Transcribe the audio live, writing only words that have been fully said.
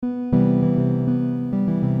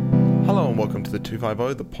welcome to the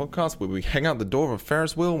 250, the podcast where we hang out the door of a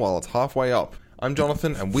Ferris wheel while it's halfway up. I'm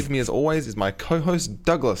Jonathan, and with me as always is my co-host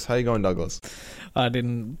Douglas. How you going, Douglas? I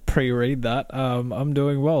didn't pre-read that. I'm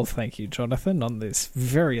doing well, thank you, Jonathan, on this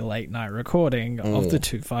very late night recording of the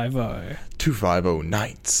 250. 250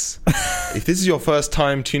 nights. If this is your first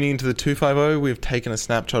time tuning into the 250, we've taken a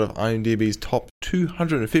snapshot of IMDb's top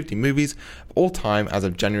 250 movies of all time as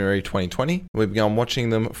of January 2020. We've begun watching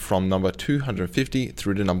them from number 250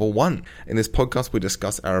 through to number 1. In this podcast, we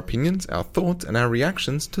discuss our opinions, our thoughts, and our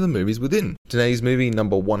reactions to the movies within. Today's movie,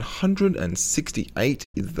 number 168,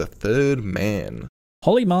 is The Third Man.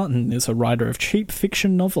 Holly Martin is a writer of cheap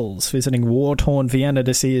fiction novels, visiting war-torn Vienna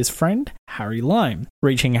to see his friend, Harry Lime.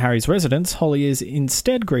 Reaching Harry's residence, Holly is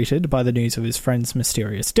instead greeted by the news of his friend's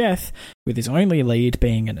mysterious death, with his only lead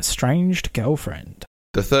being an estranged girlfriend.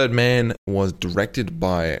 The Third Man was directed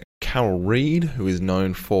by Carol Reed, who is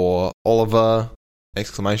known for Oliver!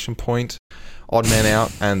 Odd Man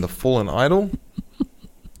Out, and The Fallen Idol.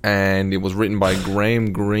 And it was written by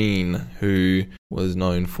Graham Greene, who was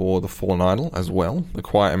known for The Fallen Idol as well, The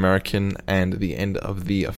Quiet American, and The End of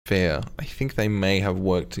the Affair. I think they may have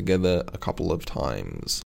worked together a couple of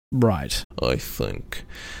times. Right. I think.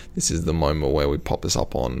 This is the moment where we pop this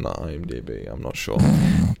up on IMDb. I'm not sure.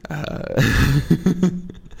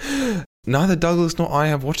 Neither Douglas nor I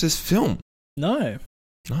have watched this film. No.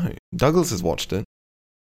 Douglas has watched it.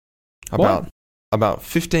 About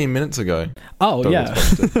 15 minutes ago. Oh,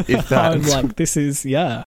 Douglas yeah. If that. I'm like, this is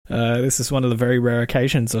one of the very rare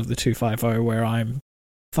occasions of the 250 where I'm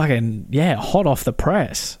fucking, hot off the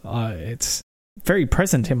press. It's very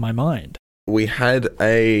present in my mind. We had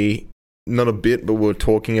not a bit, but we were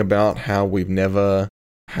talking about how we've never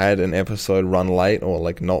had an episode run late or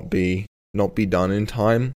like not be done in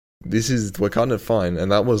time. We're cutting it fine,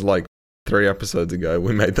 and that was like 3 episodes ago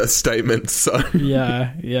we made that statement, so...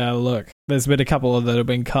 Yeah, look, there's been a couple that have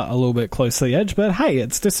been cut a little bit close to the edge, but hey,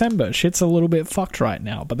 it's December. Shit's a little bit fucked right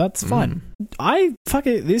now, but that's fine.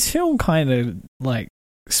 This film kind of, like,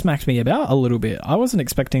 smacked me about a little bit. I wasn't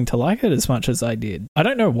expecting to like it as much as I did. I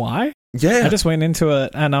don't know why. Yeah. I just went into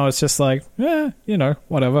it and I was just like,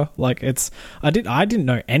 whatever. Like, I didn't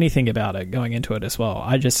know anything about it going into it as well.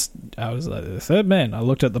 I was like, The Third Man. I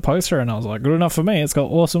looked at the poster and I was like, good enough for me. It's got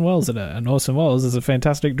Orson Welles in it. And Orson Welles is a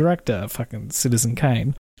fantastic director, fucking Citizen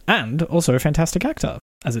Kane. And also a fantastic actor,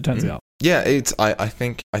 as it turns out. Yeah, I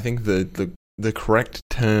think the correct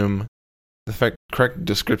term, the correct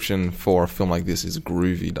description for a film like this is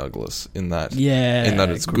groovy, Douglas, in that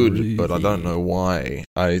it's groovy. Good, but I don't know why.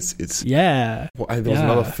 There's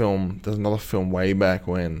another film way back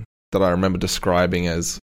when that I remember describing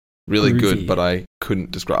as really groovy. Good, but I couldn't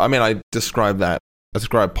describe. I mean, I described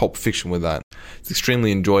Pulp Fiction with that. It's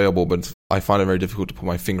extremely enjoyable, but I find it very difficult to put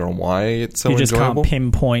my finger on why it's so enjoyable. You just can't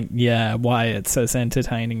pinpoint, why it's as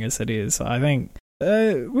entertaining as it is. I think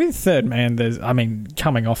with Third Man,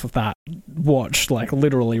 coming off of that watch, like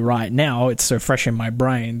literally right now, it's so fresh in my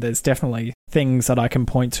brain. There's definitely things that I can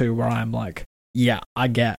point to where I'm like, yeah, I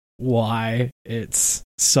get why it's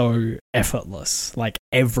so effortless. Like,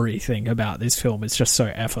 everything about this film is just so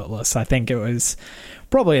effortless. I think it was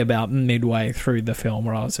probably about midway through the film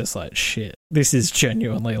where I was just like, shit, this is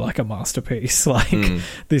genuinely like a masterpiece. Like,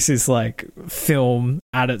 this is like film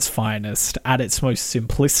at its finest, at its most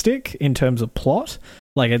simplistic in terms of plot.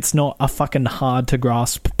 Like, it's not a fucking hard to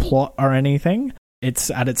grasp plot or anything.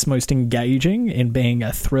 It's at its most engaging in being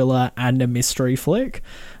a thriller and a mystery flick,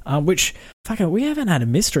 which, we haven't had a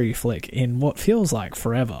mystery flick in what feels like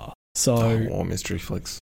forever. So, more mystery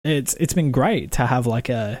flicks. It's been great to have like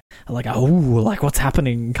what's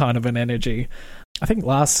happening kind of an energy. I think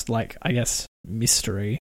last,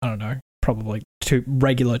 mystery, I don't know, probably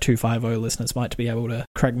regular 250 listeners might be able to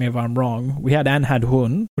correct me if I'm wrong. We had Anne Had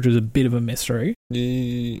Hun, which was a bit of a mystery.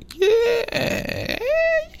 Yeah.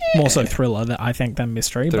 More so thriller, I think, than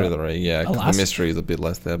mystery. Thriller, yeah. The mystery is a bit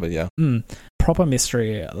less there, but yeah. Proper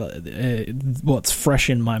mystery, what's fresh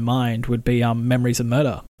in my mind would be Memories of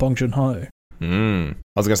Murder, Bong Joon-ho. I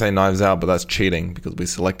was going to say Knives Out, but that's cheating because we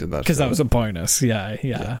selected that. Because that was a bonus, yeah.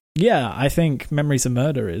 Yeah, I think Memories of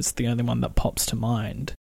Murder is the only one that pops to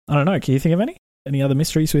mind. I don't know, can you think of any? Any other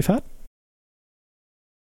mysteries we've had?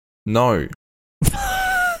 No.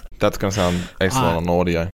 That's going to sound excellent on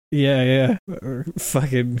audio. Yeah.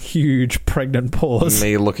 Fucking huge pregnant pause.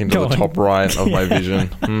 Me looking to the top right of my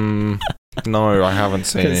vision. No, I haven't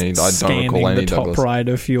seen any. I don't recall any. The top Douglas. right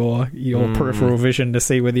of your peripheral vision to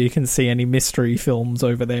see whether you can see any mystery films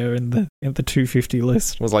over there in the 250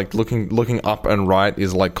 list. It was like looking up and right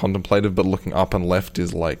is like contemplative, but looking up and left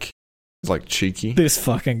is like cheeky. This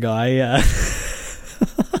fucking guy, yeah.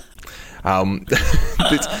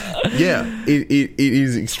 it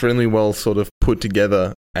is extremely well sort of put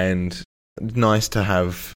together and nice to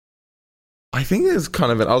have. I think there's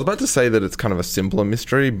kind of I was about to say that it's kind of a simpler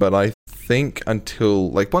mystery, but I think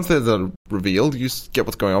until like once there's a reveal, you get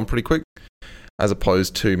what's going on pretty quick, as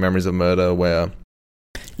opposed to Memories of Murder, where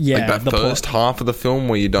like that first half of the film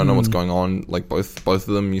where you don't know what's going on, like both of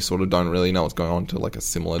them, you sort of don't really know what's going on to like a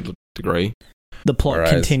similar degree. The plot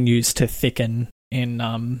continues to thicken in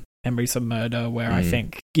Memories of Murder, where I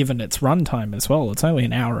think, given its runtime as well, it's only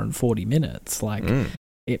an hour and 40 minutes. Like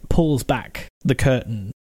it pulls back the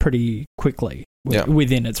curtain pretty quickly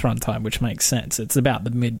within its runtime, which makes sense. It's about the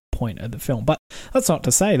midpoint of the film. But that's not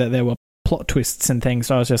to say that there were plot twists and things.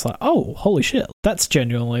 So I was just like, oh, holy shit, that's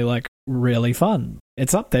genuinely like really fun.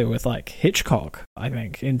 It's up there with like Hitchcock, I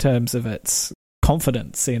think, in terms of its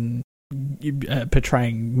confidence in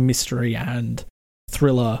portraying mystery and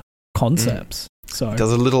thriller concepts. So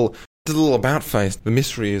does a little about face. The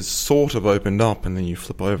mystery is sort of opened up, and then you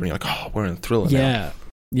flip over and you're like, oh, we're in a thriller now.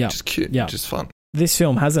 Yeah, which is cute, which is fun. This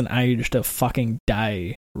film hasn't aged a fucking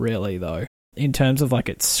day, really, though. In terms of like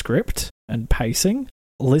its script and pacing,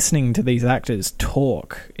 listening to these actors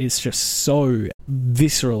talk is just so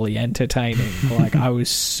viscerally entertaining. Like, I was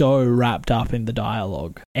so wrapped up in the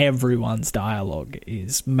dialogue. Everyone's dialogue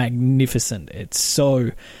is magnificent. It's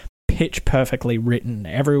so pitch perfectly written.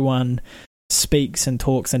 Everyone speaks and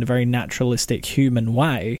talks in a very naturalistic human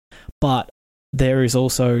way, but there is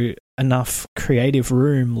also enough creative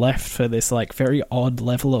room left for this like very odd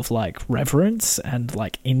level of like reverence and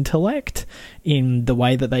like intellect in the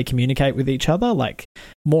way that they communicate with each other. Like,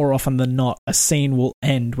 more often than not, a scene will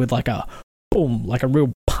end with like a boom, like a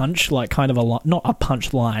real punch, like kind of not a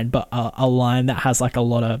punch line, but a line that has like a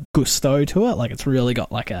lot of gusto to it. Like, it's really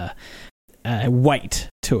got like a weight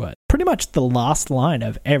to it. Pretty much the last line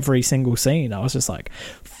of every single scene, I was just like,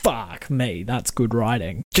 fuck me, that's good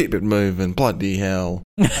writing. Keep it moving, bloody hell.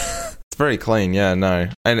 It's very clean,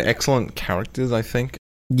 and excellent characters, I think.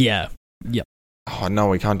 Yep. Oh no,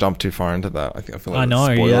 we can't jump too far into that. I feel like I know,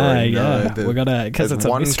 we gotta, because it's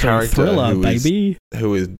a mystery thriller, baby.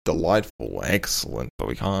 Who is delightful, excellent, but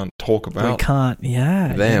we can't talk about. We can't,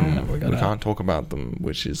 them. We can't talk about them,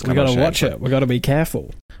 which is. We gotta watch it. We gotta be careful.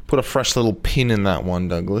 Put a fresh little pin in that one,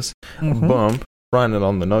 Douglas. Boom, write it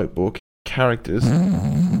on the notebook. Characters.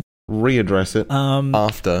 Readdress it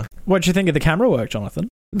after. What do you think of the camera work, Jonathan?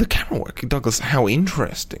 The camera work, Douglas, how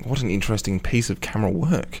interesting. What an interesting piece of camera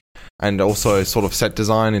work. And also sort of set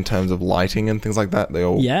design in terms of lighting and things like that. They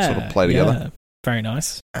all sort of play together. Yeah. Very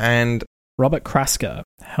nice. And Robert Krasker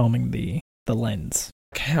helming the lens.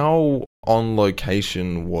 How on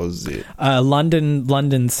location was it?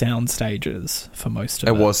 London sound stages for most of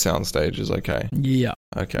it. It was sound stages, okay. Yeah.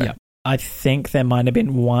 Okay. Yeah. I think there might have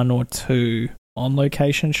been one or two on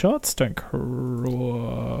location shots. Don't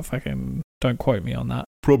quote me on that.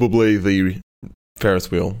 Probably the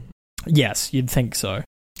Ferris wheel. Yes, you'd think so.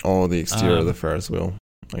 Or the exterior of the Ferris wheel,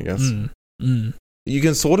 I guess. You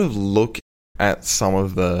can sort of look at some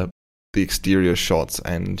of the exterior shots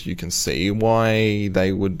and you can see why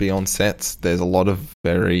they would be on sets. There's a lot of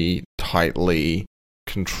very tightly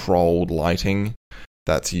controlled lighting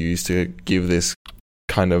that's used to give this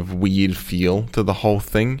kind of weird feel to the whole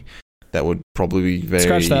thing. That would probably be very...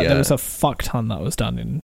 Scratch that. There was a fuck ton that was done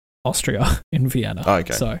in Austria, in Vienna. Oh,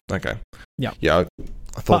 okay. So, okay. Yeah. Yeah,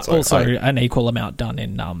 I thought but so. Also an equal amount done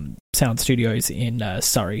in sound studios in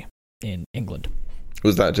Surrey, in England.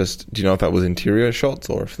 Was that just... Do you know if that was interior shots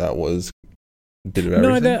or if that was a bit of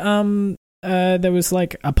everything? No, there was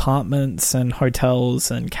like apartments and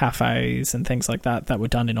hotels and cafes and things like that were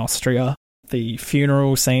done in Austria. The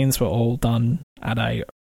funeral scenes were all done at a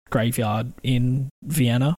graveyard in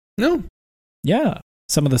Vienna. No. Yeah.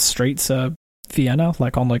 Some of the streets are Vienna,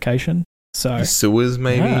 like on location. So the sewers,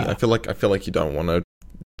 maybe. Yeah. I feel like you don't want to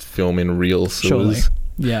film in real sewers. Surely.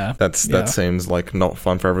 Yeah. That seems like not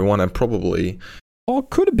fun for everyone, and probably. Oh, it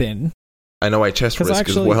could have been. I know HS risk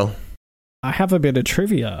as well. I have a bit of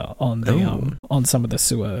trivia on the on some of the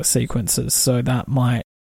sewer sequences, so that might,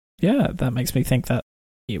 that makes me think that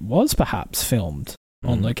it was perhaps filmed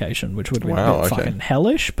on location, which would be fucking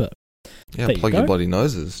hellish, but. Yeah, plug your bloody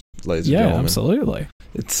noses, ladies and gentlemen. Yeah, absolutely.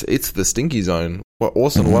 It's the stinky zone where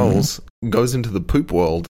Orson Welles goes into the poop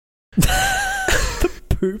world. The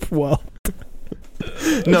poop world.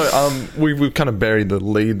 No, we've kind of buried the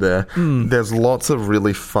lead there. There's lots of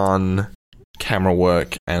really fun camera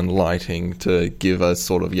work and lighting to give us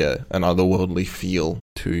sort of an otherworldly feel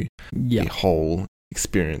to the whole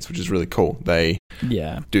experience, which is really cool. They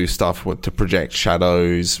do stuff to project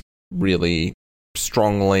shadows really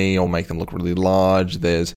strongly or make them look really large.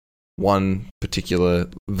 There's one particular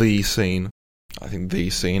scene. I think the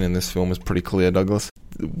scene in this film is pretty clear, Douglas,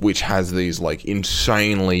 which has these like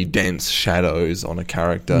insanely dense shadows on a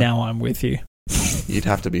character. Now I'm with you. You'd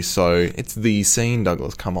have to be so. It's the scene,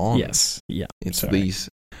 Douglas. Come on. Yes. Yeah. It's sorry. these.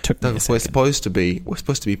 Douglas, we're supposed to be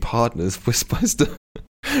partners. We're supposed to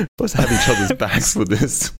have each other's backs with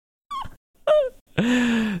this.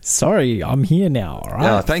 Sorry, I'm here now. All right.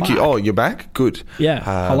 Yeah, thank you. Oh, you're back? Good.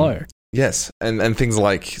 Yeah. Hello. Yes, and things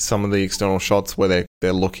like some of the external shots where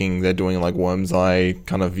they're doing like worm's eye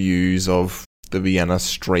kind of views of the Vienna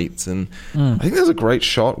streets, and I think there's a great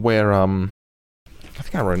shot where I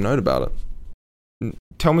think I wrote a note about it.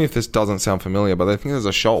 Tell me if this doesn't sound familiar, but I think there's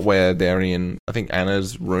a shot where they're in, I think,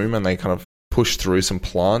 Anna's room, and they kind of push through some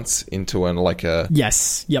plants into out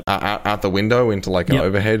the window into like an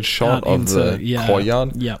overhead shot of the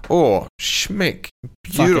courtyard. Yep. Oh, schmick,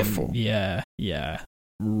 beautiful. Fucking, yeah.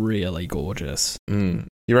 Really gorgeous. You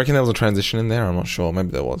reckon there was a transition in there? I'm not sure.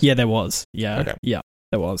 Maybe there was. Yeah, there was. Yeah. Okay. Yeah,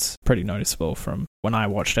 there was. Pretty noticeable from when I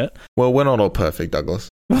watched it. Well, we're not all perfect, Douglas.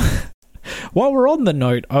 While we're on the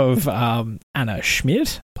note of Anna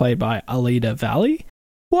Schmidt, played by Alida Valli,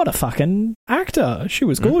 what a fucking actor. She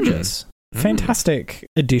was gorgeous. Fantastic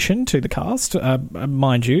addition to the cast.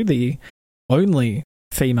 Mind you, the only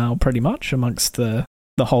female pretty much amongst the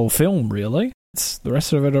whole film, really. The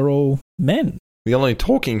rest of it are all men. The only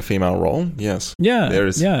talking female role, yes. Yeah,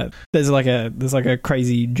 There's like a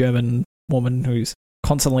crazy German woman who's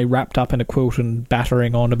constantly wrapped up in a quilt and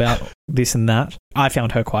battering on about this and that. I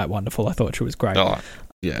found her quite wonderful. I thought she was great. Oh,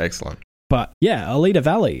 yeah, excellent. But yeah, Alida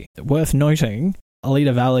Valli, worth noting,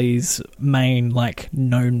 Alida Valli's main,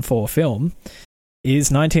 known for film is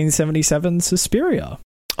 1977's Suspiria.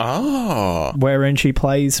 Ah. Wherein she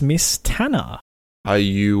plays Miss Tanner. Are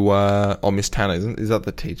you, Miss Tanner, is that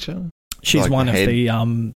the teacher? She's one of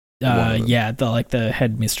the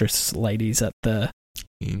headmistress ladies at the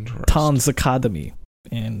Tanz Academy.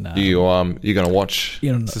 And you gonna watch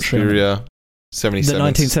Suspiria 77? The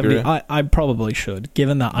 1970. Suspiria? I probably should,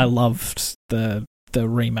 given that I loved the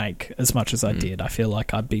remake as much as I did. I feel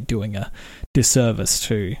like I'd be doing a disservice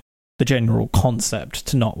to the general concept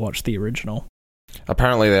to not watch the original.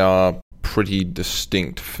 Apparently, they are pretty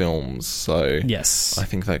distinct films, so yes, I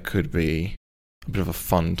think that could be a bit of a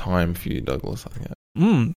fun time for you, Douglas. I think.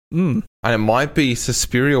 And it might be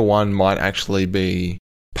Suspiria 1 might actually be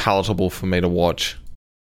palatable for me to watch.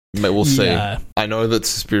 We'll see. Yeah. I know that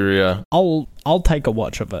Suspiria... I'll take a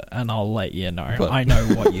watch of it and I'll let you know. But I know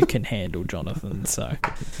what you can handle, Jonathan, so...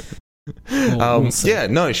 We'll see. Yeah,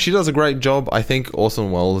 no, she does a great job. I think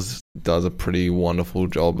Orson Welles does a pretty wonderful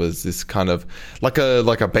job as this kind of... like a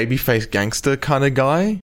babyface gangster kind of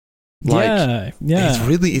guy. Yeah.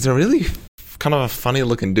 He's a really kind of a funny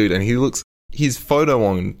looking dude, and his photo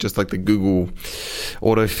on just like the Google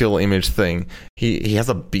autofill image thing, he has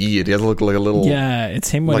a beard. He has like a little... yeah, it's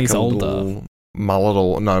him when he's older.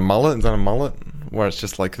 Mullet. Is that a mullet? Where it's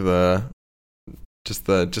just like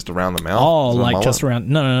just around the mouth. Oh, like just around...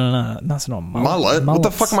 No. That's not a mullet. What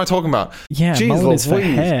the fuck am I talking about? Yeah, jeez, mullet is for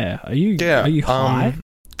hair. Are you high?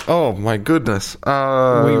 Oh my goodness. We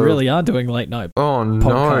really are doing late night. Oh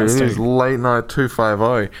no, it is late night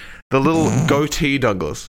 250. The little goatee,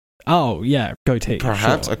 Douglas. Oh yeah, goatee.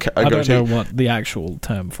 Perhaps sure. Okay, I don't know what the actual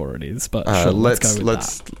term for it is, but sure, let's go with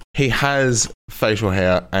that. He has facial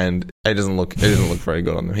hair, and it doesn't look very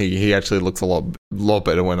good on him. He actually looks a lot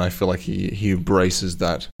better when I feel like he embraces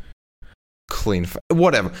that clean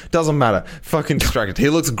whatever, doesn't matter, fucking distracted. He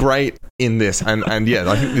looks great in this, and yeah,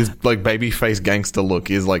 I think this like baby face gangster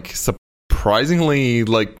look is like surprisingly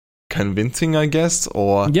like convincing, I guess.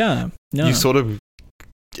 Or yeah, no. he's sort of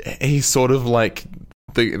like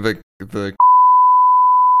the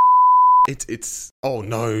it's oh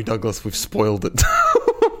no, Douglas, we've spoiled it.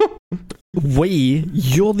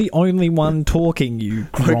 You're the only one talking, you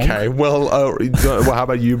gronk. Okay, well, how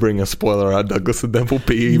about you bring a spoiler out, Douglas, and then we'll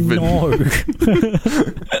be even. No.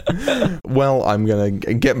 Well, I'm gonna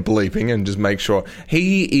get bleeping and just make sure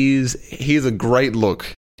he is a great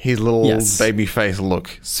look. His little baby face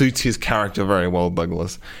look suits his character very well,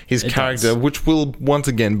 Douglas. His character, which will once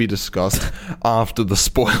again be discussed after the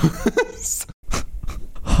spoilers.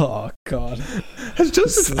 Oh God!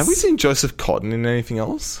 Have we seen Joseph Cotton in anything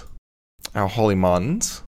else? Our Holly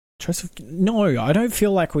Martins. No, I don't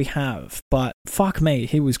feel like we have. But fuck me,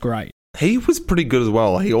 he was great. He was pretty good as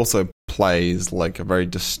well. He also plays like a very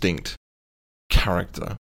distinct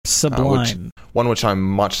character, sublime. One which I'm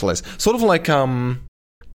much less sort of like.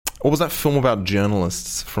 What was that film about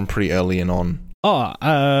journalists from pretty early and on?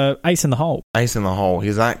 Oh, Ace in the Hole. Ace in the Hole.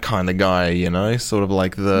 He's that kind of guy, you know, sort of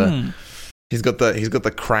like the He's got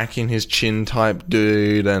the crack in his chin type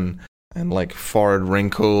dude, and like forehead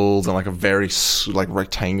wrinkles, and like a very like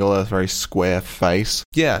rectangular, very square face.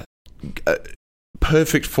 Yeah,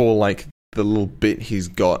 perfect for like the little bit he's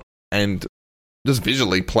got, and just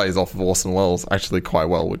visually plays off of Orson Welles actually quite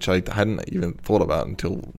well, which I hadn't even thought about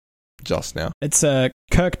until just now. It's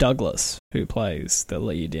Kirk Douglas who plays the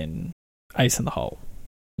lead in Ace in the Hole.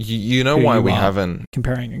 You know why we haven't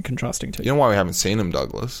comparing and contrasting to? You know why we haven't seen him,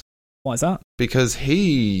 Douglas? Why is that? Because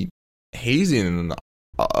he's in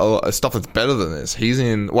stuff that's better than this. He's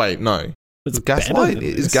in. Wait, no. It's Gaslight.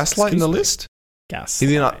 Is Gaslight in the list?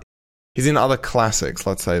 Gaslight. He's in other classics.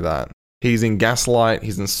 Let's say that. He's in Gaslight.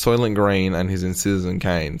 He's in Soylent Green, and he's in Citizen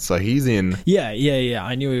Kane. So he's in. Yeah.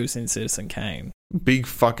 I knew he was in Citizen Kane. Big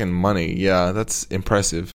fucking money. Yeah, that's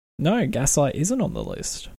impressive. No, Gaslight isn't on the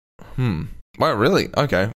list. Well, really?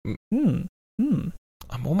 Okay. I'm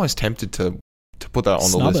almost tempted to put that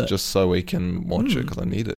on the list just so we can watch it, because I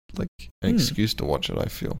need it, like an excuse to watch it, I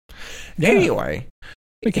feel. Yeah. Anyway,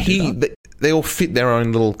 they all fit their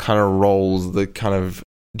own little kind of roles, the kind of,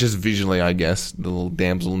 just visually, I guess, the little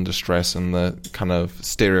damsel in distress and the kind of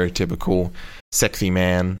stereotypical sexy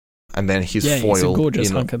man, and then his foil, he's a gorgeous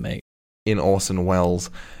hunk of meat in Orson Welles,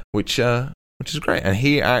 which is great, and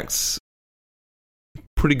he acts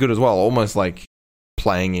pretty good as well, almost like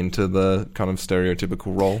playing into the kind of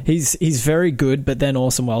stereotypical role. He's very good, but then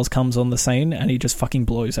Orson Welles comes on the scene and he just fucking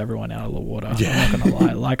blows everyone out of the water. Yeah. I'm not gonna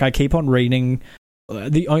lie. Like, I keep on reading.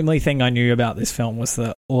 The only thing I knew about this film was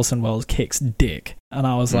that Orson Welles kicks dick, and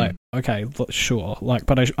I was like, okay, sure. Like,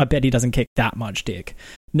 but I bet he doesn't kick that much dick.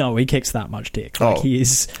 No, he kicks that much dick. Like, he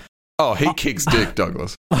is. Oh, he kicks dick,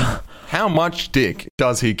 Douglas. How much dick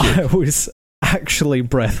does he kick? I was actually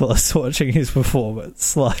breathless watching his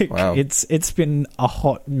performance. Like, wow. It's been a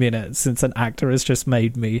hot minute since an actor has just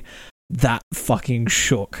made me that fucking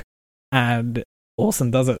shook, and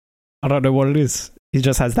Orson does it. I don't know what it is. He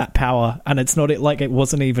just has that power, and it's not like it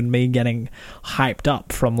wasn't even me getting hyped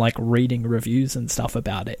up from like reading reviews and stuff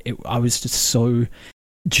about it. I was just so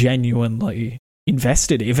genuinely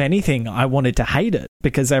invested. If anything, I wanted to hate it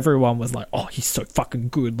because everyone was like, "Oh, he's so fucking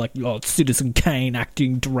good!" Like, "Oh, Citizen Kane,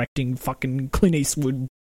 acting, directing, fucking Clint Eastwood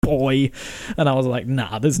boy," and I was like,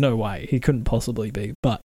 "Nah, there's no way he couldn't possibly be."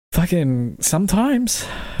 But fucking sometimes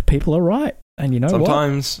people are right, and you know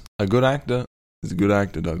sometimes a good actor is a good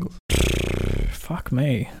actor, Douglas. Fuck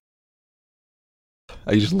me.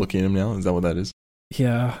 Are you just looking at him now? Is that what that is?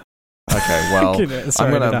 Yeah. Okay, well, I'm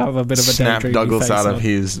going to have a bit of a snap Douglas out of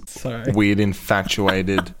his weird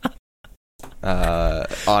infatuated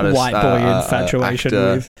artist. White boy infatuation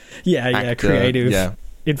actor, with... Yeah, creative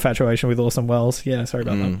infatuation with Orson Welles. Yeah, sorry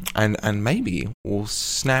about that. And maybe we'll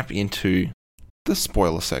snap into the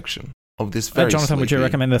spoiler section of this very Jonathan, would you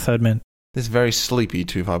recommend The Third Man? This very sleepy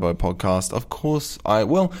 250 podcast. Of course, I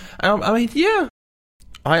mean, yeah.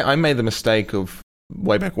 I made the mistake of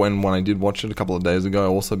way back when I did watch it a couple of days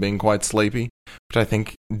ago, also being quite sleepy, which I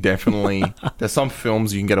think definitely there's some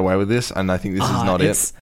films you can get away with this, and I think this is not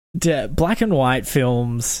it. Black and white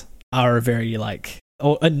films are a very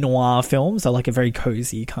or noir films are like a very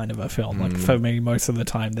cozy kind of a film. Like for me, most of the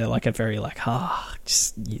time they're like a very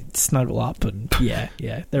just snuggle up and they're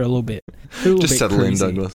a little bit. Just settle cruisy. in,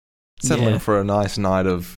 Douglas. Settle in for a nice night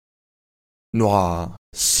of noir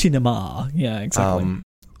cinema. Yeah, exactly.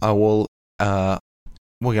 I will.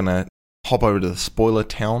 We're gonna hop over to the spoiler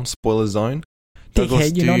zone.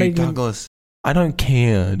 Douglas, Douglas, I don't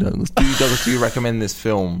care. Douglas, do you recommend this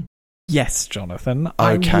film? Yes, Jonathan.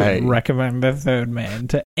 Okay. I would recommend The Third Man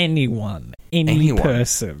to anyone, any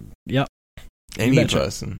person. Yep. Any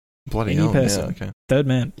person. Bloody hell. Person. Yeah, okay. Third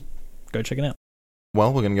Man. Go check it out.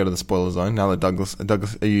 Well, we're going to go to the spoiler zone now that Douglas,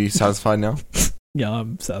 are you satisfied now? Yeah,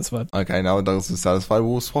 I'm satisfied. Okay, now that Douglas is satisfied,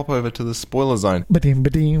 we'll swap over to the spoiler zone. I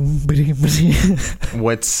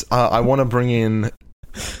want to bring in...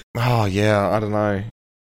 Oh, yeah, I don't know.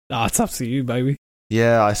 Oh, it's up to you, baby.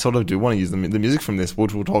 Yeah, I sort of do want to use the music from this,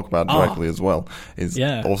 which we'll talk about directly as well. Is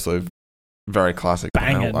also very classic.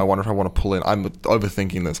 Banging. I wonder if I want to pull in... I'm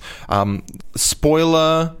overthinking this.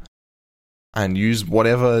 Spoiler, and use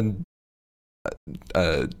whatever...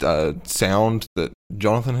 sound that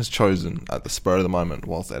Jonathan has chosen at the spur of the moment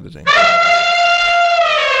whilst editing.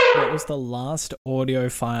 What was the last audio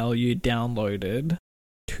file you downloaded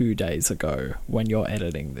 2 days ago when you're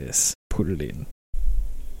editing this? Put it in.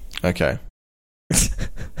 Okay. I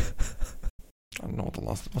don't know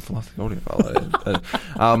what's the last audio file I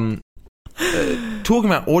did. Talking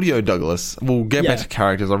about audio, Douglas, we'll get back to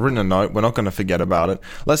characters. I've written a note. We're not going to forget about it.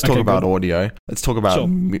 Let's talk about audio. Let's talk about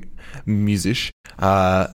music.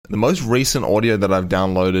 The most recent audio that I've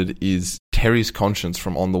downloaded is Terry's Conscience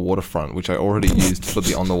from On the Waterfront, which I already used for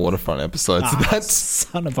the On the Waterfront episode. So that's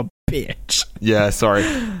son of a bitch. Yeah, sorry.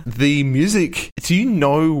 The music, do you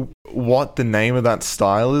know what the name of that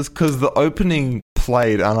style is? Because the opening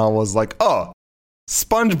played and I was like, oh,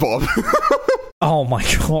 SpongeBob. Oh my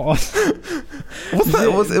god.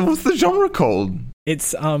 What's the genre called?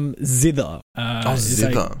 It's zither.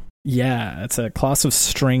 Zither. It's a class of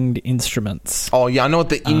stringed instruments. Oh yeah, I know what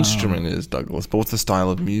the instrument is, Douglas, but what's the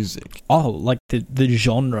style of music? Oh, like the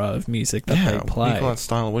genre of music that they play. What do you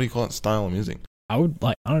call that style of music? I would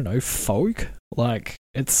I don't know, folk. Like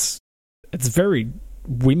it's very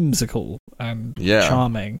whimsical and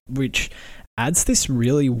charming, which adds this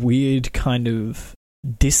really weird kind of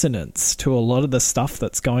dissonance to a lot of the stuff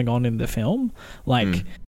that's going on in the film. Like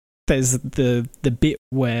there's the bit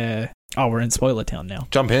where we're in Spoiler Town now.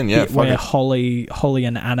 Jump in, yeah. Where Holly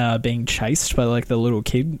and Anna are being chased by like the little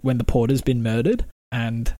kid when the porter's been murdered,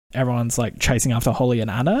 and everyone's like chasing after Holly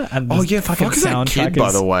and Anna. And fucking soundtrack that kid,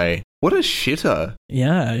 by the way. What a shitter.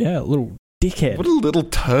 Yeah, little dickhead. What a little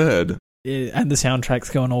turd. And the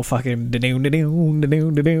soundtrack's going all fucking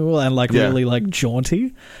and like really like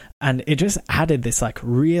jaunty, and it just added this like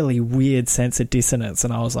really weird sense of dissonance.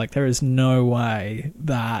 And I was like, there is no way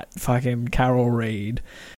that fucking Carol Reed,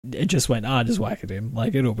 it just went, just whack it in,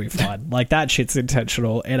 like it'll be fine. Like that shit's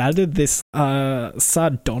intentional. It added this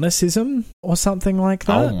sardonicism or something like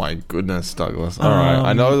that. Oh my goodness, Douglas. All right,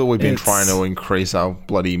 I know that we've been trying to increase our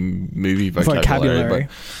bloody movie vocabulary.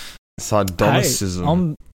 But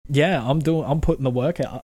sardonicism. I'm putting the work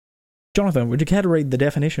out. Jonathan, would you care to read the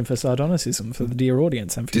definition for sardonicism for the dear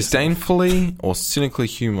audience? And for disdainfully or cynically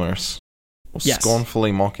humorous or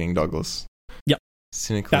scornfully mocking, Douglas. Yep.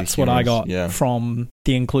 Cynically That's humorous. What I got from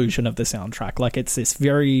the inclusion of the soundtrack. Like it's this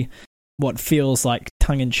very, what feels like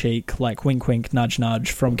tongue-in-cheek, like wink-wink,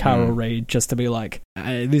 nudge-nudge from Carol Reed, just to be like,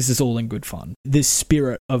 this is all in good fun. The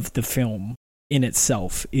spirit of the film in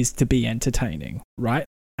itself is to be entertaining, right?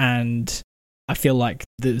 And I feel like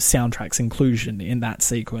the soundtrack's inclusion in that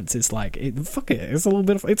sequence is like, it's a little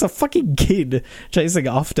bit of, it's a fucking kid chasing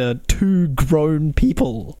after two grown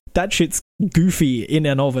people. That shit's goofy in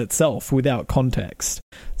and of itself without context.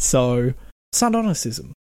 So,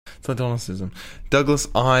 sardonicism. Douglas,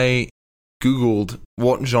 I Googled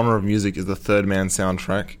what genre of music is the Third Man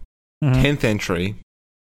soundtrack. 10th entry.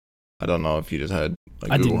 I don't know if you just heard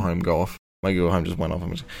my Google Home go off. My Google Home just went off.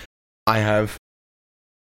 I have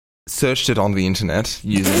searched it on the internet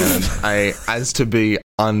using a as to be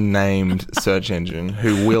unnamed search engine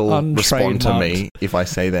who will respond to me if I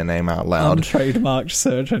say their name out loud. Untrademarked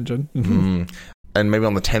search engine. And maybe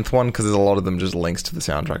on the 10th one, because there's a lot of them just links to the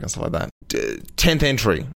soundtrack and stuff like that. 10th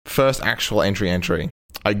entry. First actual entry.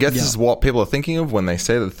 I guess this is what people are thinking of when they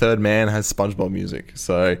say the Third Man has SpongeBob music.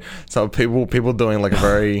 So people doing like a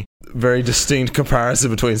very, very distinct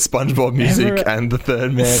comparison between SpongeBob music and the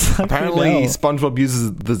Third Man. Apparently, SpongeBob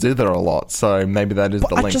uses the zither a lot, so maybe that is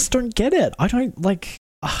the link. I just don't get it. I don't like.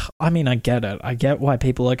 I mean, I get it. I get why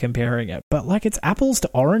people are comparing it, but like it's apples to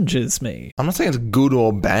oranges, me. I'm not saying it's good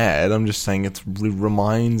or bad. I'm just saying it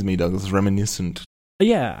reminds me, Douglas, reminiscent.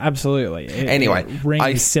 Yeah, absolutely. Anyway, it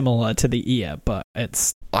rings similar to the ear, but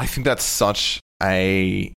it's... I think that's such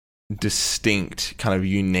a distinct, kind of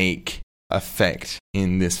unique effect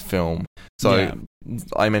in this film. So,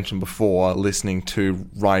 I mentioned before, listening to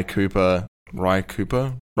Ry Cooder,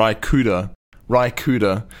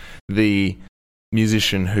 the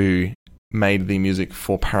musician who made the music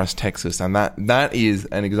for Paris, Texas, and that is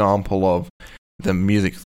an example of the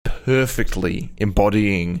music perfectly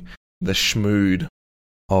embodying the schmood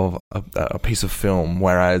of a piece of film,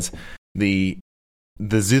 whereas the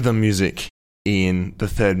zither music in The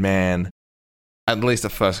Third Man, at least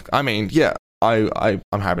at first, I mean, I'm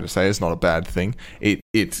happy to say it's not a bad thing.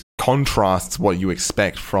 It contrasts what you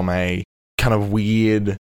expect from a kind of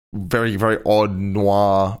weird, very, very odd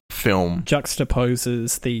noir film.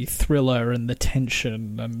 Juxtaposes the thriller and the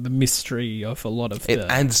tension and the mystery of a lot of it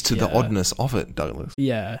adds to the oddness of it, Douglas.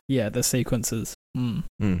 Yeah, the sequences.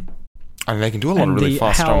 And they can do a lot of really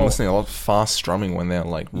fast strumming. I'm listening to a lot of fast strumming when they're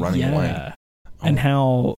like running away. And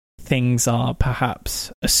how things are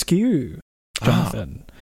perhaps askew, Jonathan.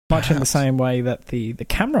 Much in the same way that the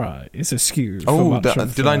camera is askew.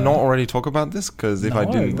 Did I not already talk about this? Because if I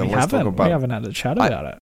didn't, then let's talk about it. We haven't had a chat about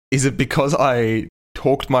it. Is it because I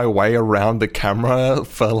talked my way around the camera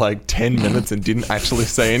for like 10 minutes and didn't actually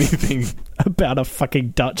say anything? About a fucking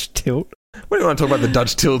Dutch tilt? What do you want to talk about the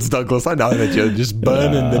Dutch tilts, Douglas? I know that you're just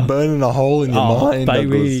burning a hole in your mind, baby,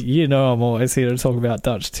 Douglas. You know I'm always here to talk about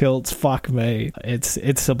Dutch tilts. Fuck me. It's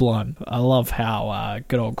sublime. I love how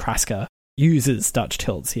good old Krasker uses Dutch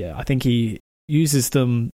tilts here. I think he uses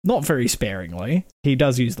them not very sparingly. He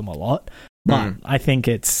does use them a lot, but I think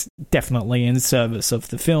it's definitely in service of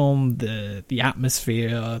the film, the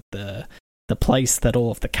atmosphere, the place that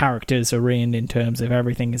all of the characters are in terms of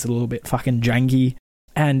everything is a little bit fucking janky.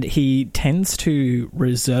 And he tends to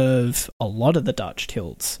reserve a lot of the Dutch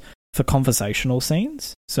tilts for conversational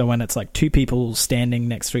scenes. So when it's like two people standing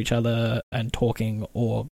next to each other and talking,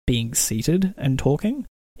 or being seated and talking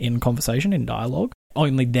in conversation, in dialogue,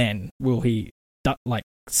 only then will he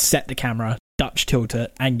set the camera, Dutch tilt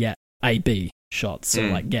it, and get A-B shots. So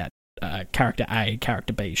like get character A,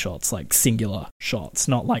 character B shots, like singular shots,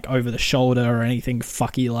 not like over the shoulder or anything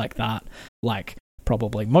fucky like that. Like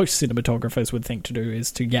probably most cinematographers would think to do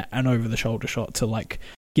is to get an over the shoulder shot to like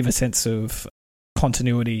give a sense of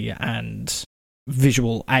continuity and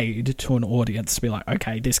visual aid to an audience to be like,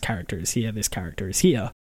 okay, this character is here, this character is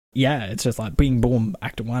here. Yeah, it's just like bing boom,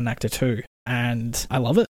 actor 1, actor 2, and I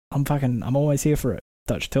love it. I'm always here for it.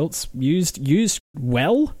 Dutch tilts used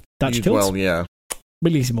well. Dutch tilts well, yeah.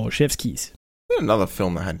 Bellissimo, chef's keys. We had another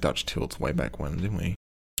film that had Dutch tilts way back when, didn't we?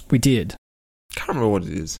 We did. Can't remember what it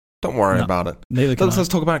is. Don't worry about it. Let's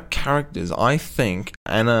talk about characters. I think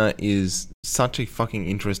Anna is such a fucking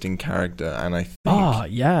interesting character, and I think... Oh,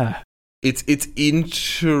 yeah. It's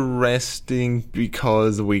interesting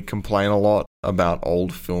because we complain a lot about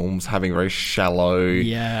old films having very shallow,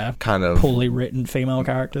 kind of poorly written female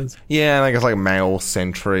characters. Yeah, and I guess like male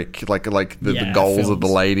centric, like the goals films. Of the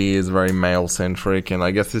lady is very male centric, and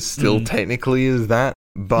I guess this still technically is that.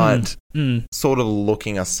 But sort of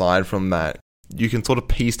looking aside from that, you can sort of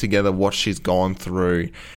piece together what she's gone through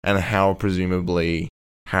and how presumably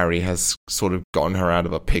Harry has sort of gotten her out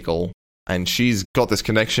of a pickle. And she's got this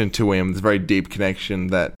connection to him, this very deep connection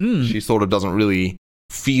that she sort of doesn't really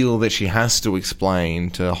feel that she has to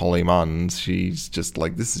explain to Holly Munns. She's just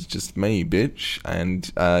like, this is just me, bitch. And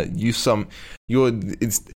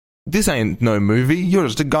this ain't no movie. You're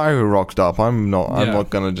just a guy who rocked up. I'm not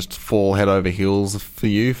gonna just fall head over heels for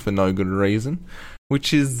you for no good reason.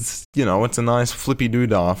 Which is, it's a nice flippy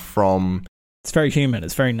doodah from... It's very human.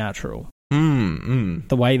 It's very natural.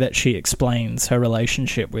 The way that she explains her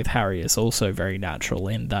relationship with Harry is also very natural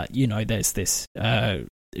in that, there's this...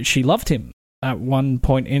 she loved him at one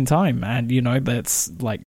point in time, and, that's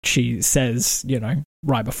like she says,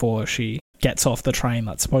 right before she gets off the train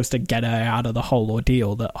that's supposed to get her out of the whole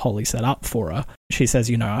ordeal that Holly set up for her. She says,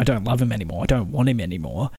 I don't love him anymore. I don't want him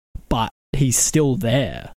anymore. But he's still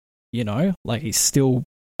there, like he's still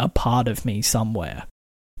a part of me somewhere.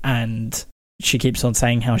 And... she keeps on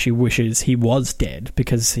saying how she wishes he was dead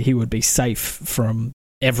because he would be safe from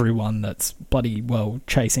everyone that's bloody well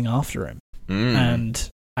chasing after him. And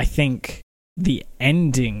I think the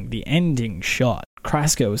ending shot,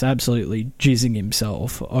 Krasker was absolutely jizzing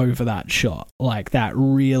himself over that shot. Like that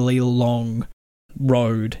really long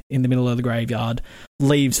road in the middle of the graveyard,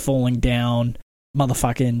 leaves falling down,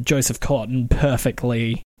 motherfucking Joseph Cotton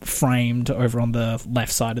perfectly framed over on the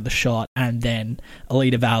left side of the shot, and then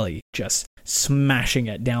Alida Valli just smashing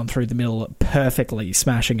it down through the middle, perfectly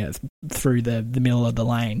smashing it through the middle of the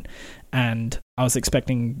lane. And I was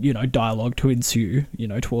expecting, dialogue to ensue,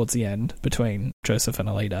 towards the end between Joseph and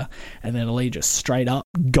Alida, and then Alida just straight up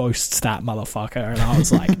ghosts that motherfucker, and I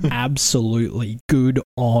was like, absolutely good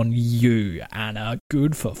on you, Anna.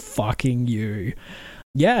 Good for fucking you.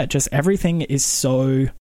 Yeah, just everything is so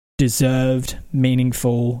deserved,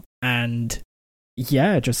 meaningful, and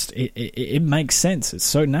yeah, just it makes sense. It's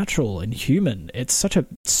so natural and human. It's such a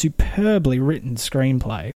superbly written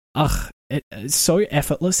screenplay. It's so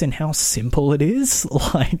effortless in how simple it is.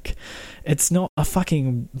 Like, it's not a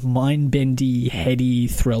fucking mind-bendy, heady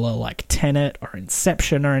thriller like Tenet or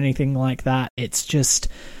Inception or anything like that. It's just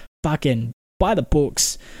fucking by the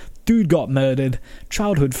books. Dude got murdered,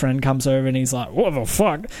 childhood friend comes over and he's like, what the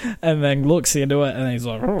fuck? And then looks into it and he's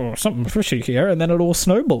like, oh, something fishy here, and then it all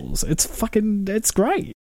snowballs. It's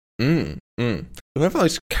great. Do we have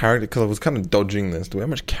like character, because I was kind of dodging this, do we have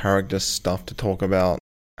much character stuff to talk about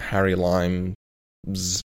Harry Limes?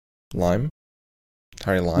 Lime?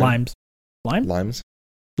 Harry Lime? Limes?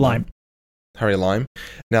 Lime. Harry Lime.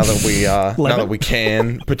 Now that we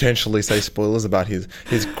can potentially say spoilers about his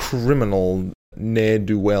criminal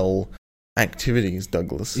ne'er-do-well activities,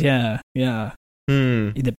 Douglas. Yeah. The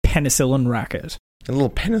penicillin racket. A little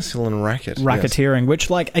penicillin racket. Racketeering, yes.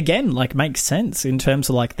 Which, again, makes sense in terms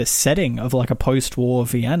of, the setting of, a post-war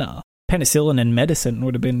Vienna. Penicillin and medicine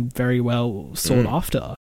would have been very well sought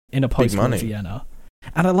after in a post-war Vienna.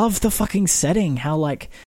 And I love the fucking setting, how,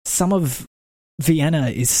 some of Vienna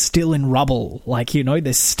is still in rubble.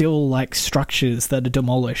 There's still, structures that are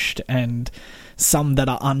demolished and some that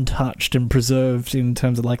are untouched and preserved in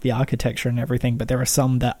terms of like the architecture and everything, but there are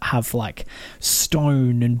some that have like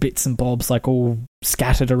stone and bits and bobs like all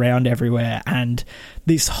scattered around everywhere, and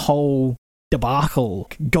this whole debacle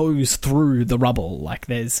goes through the rubble. Like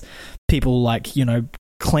there's people like, you know,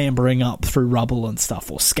 clambering up through rubble and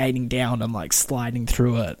stuff, or skating down and like sliding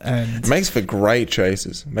through it, and it makes for great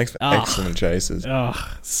chases. It makes for excellent chases.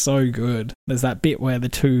 So good. There's that bit where the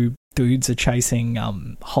two dudes are chasing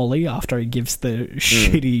Holly after he gives the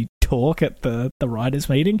shitty talk at the writers'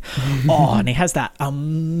 meeting. And he has that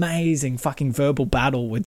amazing fucking verbal battle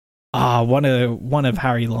with one of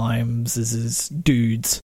Harry Limes'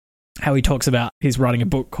 dudes. How he talks about he's writing a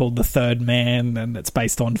book called The Third Man, and it's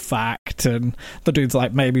based on fact, and the dude's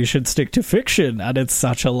like, maybe you should stick to fiction, and it's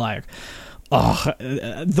such a like,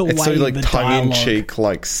 it's way so like the tongue-in-cheek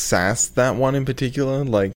like sass, that one in particular.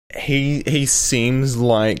 Like he seems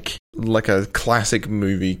like a classic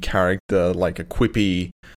movie character, like a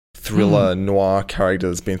quippy thriller noir character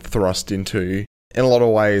that's been thrust into, in a lot of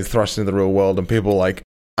ways, thrust into the real world, and people like,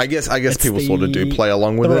 I guess people sort of do play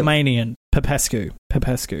along with it. The Romanian Popescu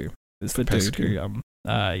is the dude who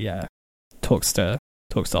talks to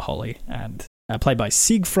Holly, and played by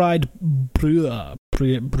Siegfried Breuer.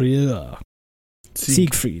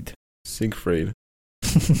 Siegfried.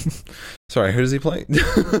 Sorry, who does he play?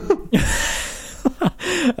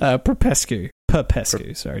 Popescu.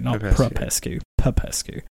 Sorry, not Popescu.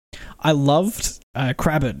 Popescu. I loved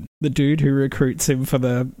Crabbin, the dude who recruits him for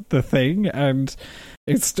the thing, and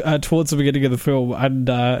it's towards the beginning of the film, and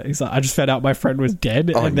he's like, I just found out my friend was dead,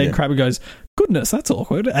 and then Crabbin goes, goodness, that's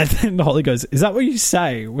awkward, and then Holly goes, is that what you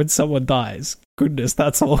say when someone dies? Goodness,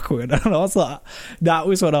 that's awkward. And I was like, that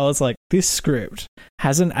was when I was like, this script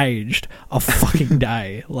hasn't aged a fucking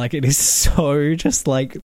day. Like, it is so just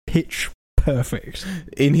like pitch perfect.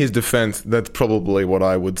 In his defense, that's probably what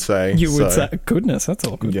I would say. You would say, goodness, that's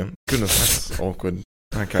awkward. Yeah, goodness, that's awkward.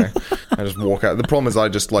 Okay. I just walk out. The problem is I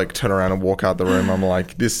just like turn around and walk out the room. I'm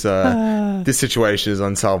like, this situation is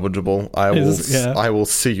unsalvageable. I will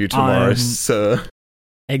see you tomorrow, sir.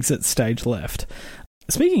 Exit stage left.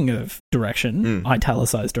 Speaking of direction,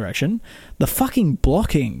 italicized direction, the fucking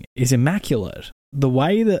blocking is immaculate. The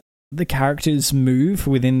way that the characters move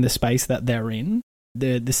within the space that they're in,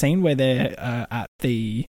 the scene where they're at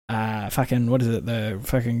the the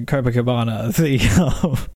fucking Copacabana,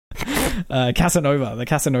 the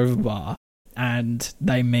Casanova bar, and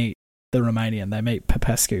they meet the Romanian, they meet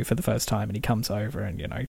Popescu for the first time, and he comes over and, you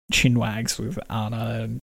know, chinwags with Anna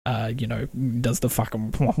and, you know, does the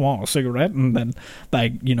fucking cigarette, and then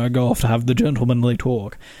they, you know, go off to have the gentlemanly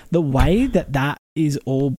talk. The way that is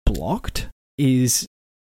all blocked is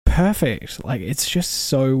perfect. Like, it's just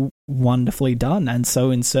so wonderfully done, and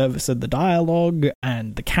so in service of the dialogue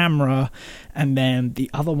and the camera. And then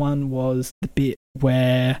the other one was the bit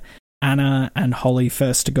where Anna and Holly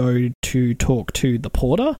first go to talk to the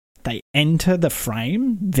porter. They enter the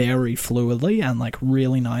frame very fluidly and like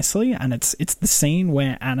really nicely, and it's the scene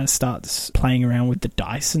where Anna starts playing around with the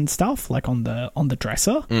dice and stuff, like on the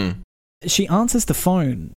dresser. She answers the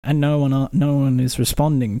phone and no one is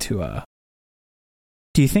responding to her.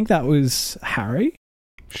 Do you think that was Harry?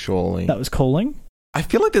 Surely. That was calling? I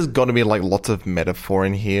feel like there's got to be like lots of metaphor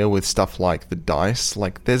in here with stuff like the dice.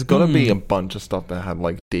 Like there's got to be a bunch of stuff that had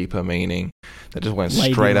like deeper meaning that just went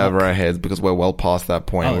straight over our heads because we're well past that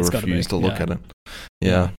point and we refuse to look at it.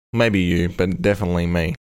 Yeah. Maybe you, but definitely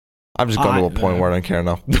me. I've just got to a point where I don't care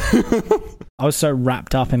enough. I was so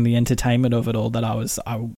wrapped up in the entertainment of it all that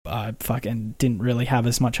I fucking didn't really have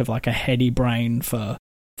as much of like a heady brain for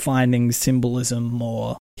finding symbolism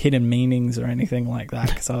or hidden meanings or anything like that,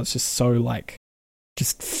 because I was just so like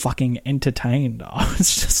just fucking entertained. I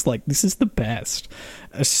was just like, this is the best.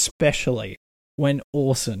 Especially when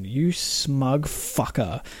Orson, you smug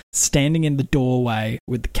fucker, standing in the doorway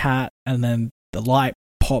with the cat, and then the light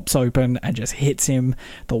pops open and just hits him,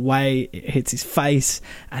 the way it hits his face,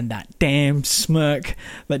 and that damn smirk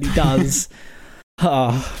that he does.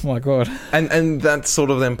 Oh my god. And that sort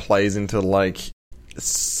of then plays into like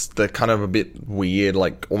the kind of a bit weird,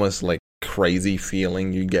 like almost like crazy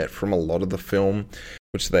feeling you get from a lot of the film,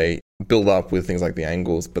 which they build up with things like the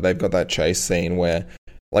angles, but they've got that chase scene where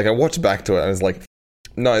like I watched back to it and I was like,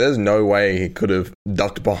 no, there's no way he could have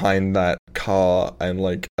ducked behind that car and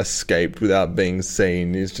like escaped without being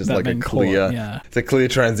seen. It's just like a clear it's a clear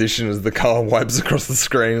transition as the car wipes across the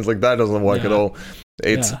screen. It's like that doesn't work at all.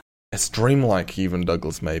 It's dreamlike, even,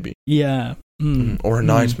 Douglas, maybe. Yeah. Or a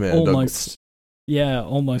nightmare, almost, Douglas. Yeah,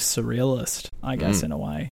 almost surrealist, I guess, in a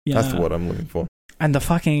way. Yeah. That's what I'm looking for. And the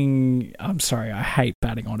fucking... I'm sorry, I hate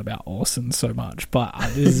batting on about Orson so much, but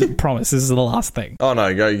promise, this is the last thing. Oh,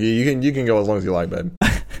 no, go. You can go as long as you like, babe.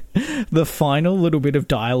 The final little bit of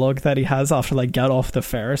dialogue that he has after they get off the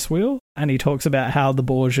Ferris wheel, and he talks about how the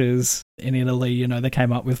Borgias in Italy, you know, they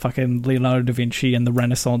came up with fucking Leonardo da Vinci and the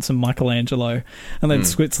Renaissance and Michelangelo, and then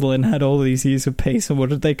Switzerland had all these years of peace, and what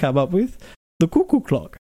did they come up with? The cuckoo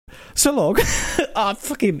clock. So long.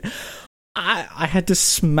 I had to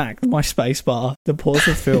smack my spacebar to pause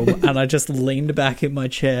the film, and I just leaned back in my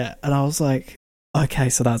chair, and I was like, okay,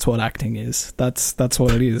 so that's what acting is. That's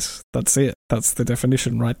what it is. That's it. That's the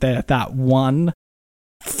definition right there. That one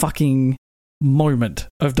fucking moment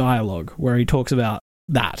of dialogue where he talks about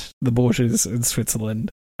that, the Borgias in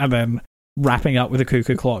Switzerland, and then wrapping up with a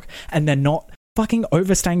cuckoo clock, and then not fucking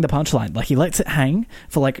overstaying the punchline. Like, he lets it hang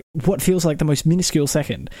for like what feels like the most minuscule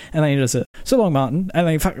second, and then he does it, so long, Martin, and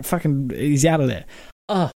then fucking he's out of there.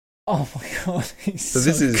 Oh my god, so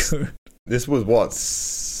this was what,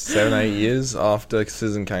 7-8 years after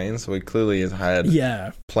Citizen Kane, so he clearly has had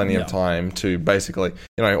plenty of time to basically,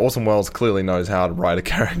 you know, Orson Welles clearly knows how to write a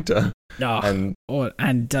character. And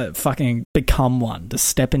fucking become one, to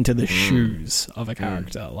step into the shoes of a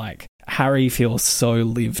character. Like, Harry feels so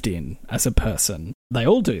lived in as a person. They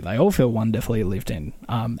all do. They all feel wonderfully lived in.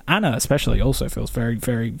 Anna especially also feels very,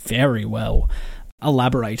 very, very well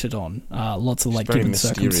elaborated on. Lots of like given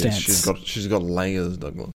circumstance. She's got layers,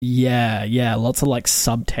 Douglas. Yeah, lots of like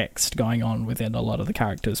subtext going on within a lot of the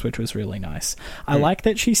characters, which was really nice. I like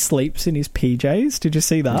that she sleeps in his PJs. Did you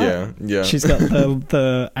see that? Yeah. She's got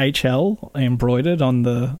the HL embroidered on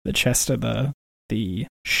the chest of the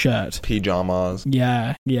shirt. Pyjamas.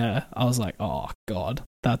 Yeah. I was like, oh god,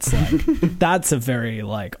 that's like that's a very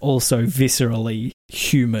like also viscerally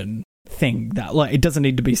human thing that like it doesn't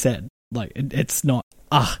need to be said. Like, it's not...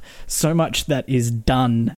 so much that is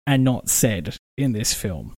done and not said in this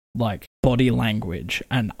film. Like, body language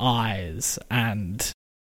and eyes and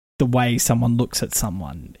the way someone looks at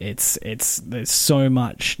someone. There's so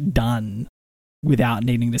much done without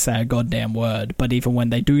needing to say a goddamn word. But even when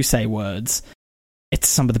they do say words, it's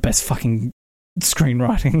some of the best fucking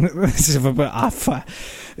screenwriting.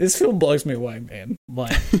 This film blows me away, man.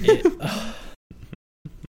 Like,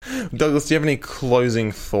 Douglas, do you have any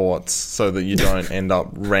closing thoughts so that you don't end up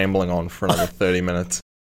rambling on for another 30 minutes?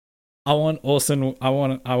 I want Orson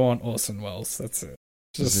Welles. That's it.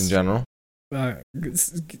 Just in general.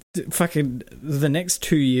 Fucking the next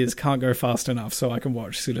 2 years can't go fast enough so I can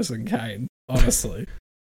watch Citizen Kane. Honestly,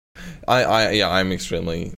 I'm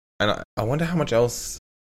extremely, and I wonder how much else.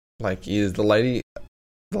 Like, is the lady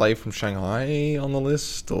from Shanghai on the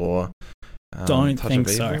list, or don't think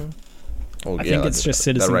so. I think it's just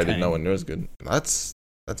Citizen Kane. That rated nowhere near as good. That's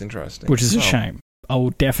interesting. Which is a shame. I will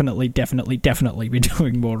definitely be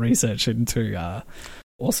doing more research into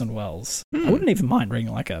Orson Welles. I wouldn't even mind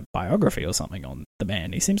reading like a biography or something on the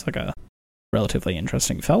man. He seems like a relatively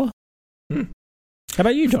interesting fella. How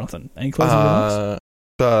about you, Jonathan? Any closing remarks?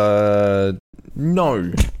 No.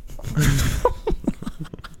 No.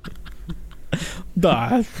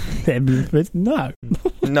 I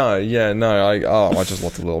just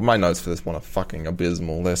looked a little. My notes for this one are fucking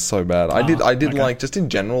abysmal. They're so bad. I did okay. Like, just in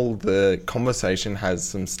general, the conversation has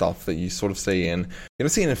some stuff that you sort of see in, you don't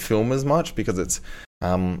see in a film as much because it's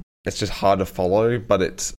just hard to follow, but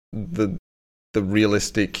it's the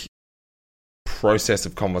realistic process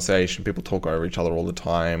of conversation. People talk over each other all the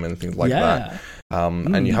time and things like that.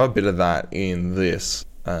 And you have a bit of that in this.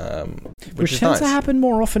 Which tends to happen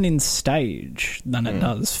more often in stage than it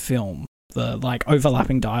does film. The like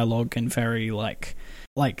overlapping dialogue and very like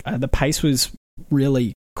the pace was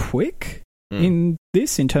really quick in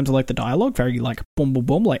this in terms of like the dialogue, very like boom boom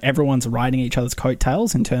boom, like everyone's riding each other's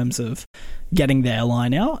coattails in terms of getting their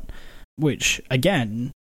line out, which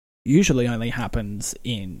again usually only happens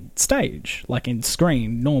in stage. Like in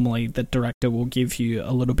screen, normally the director will give you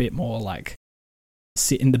a little bit more like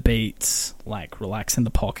sit in the beats, like relax in the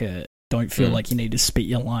pocket, don't feel like you need to spit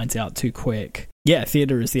your lines out too quick. Yeah,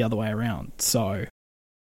 theatre is the other way around. So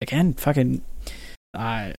again, fucking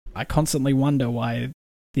I constantly wonder why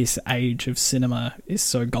this age of cinema is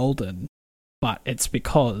so golden, but it's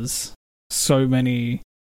because so many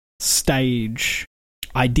stage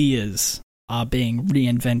ideas are being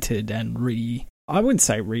reinvented and I wouldn't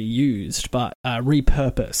say reused, but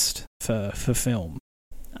repurposed for film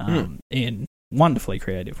in wonderfully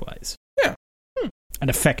creative ways. Yeah. And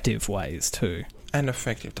effective ways too. And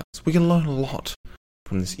effective times. We can learn a lot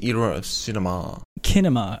from this era of cinema.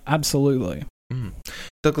 Kinema, absolutely.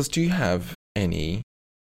 Douglas, do you have any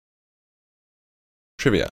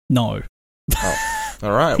trivia? No. Oh.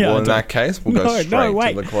 All right. Yeah, well, in that case, we'll go straight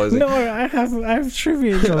to the closing. No, I have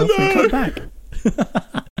trivia, Jonathan. Come back.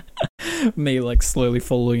 Me, like, slowly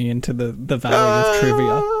falling into the valley of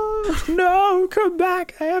trivia. No, come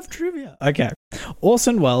back. I have trivia. Okay.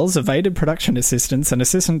 Orson Welles evaded production assistants and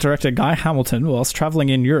assistant director Guy Hamilton whilst travelling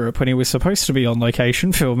in Europe when he was supposed to be on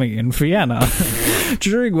location filming in Vienna.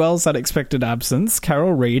 During Welles' unexpected absence,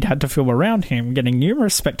 Carol Reed had to film around him, getting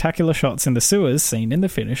numerous spectacular shots in the sewers seen in the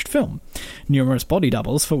finished film. Numerous body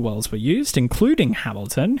doubles for Welles were used, including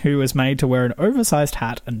Hamilton, who was made to wear an oversized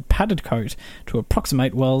hat and padded coat to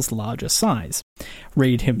approximate Welles' larger size.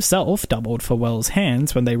 Reed himself doubled for Welles'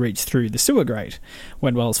 hands when they reached through the sewer grate.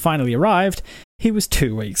 When Welles finally arrived, he was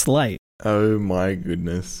 2 weeks late. Oh my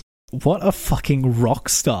goodness. What a fucking rock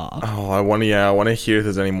star. Oh, I want to hear if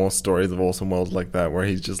there's any more stories of Orson Welles like that, where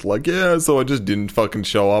he's just like, yeah, so I just didn't fucking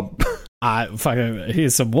show up.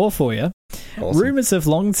 Here's some more for you. Awesome. Rumours have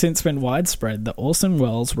long since been widespread that Orson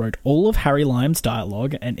Welles wrote all of Harry Lime's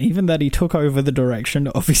dialogue and even that he took over the direction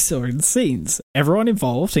of his own scenes. Everyone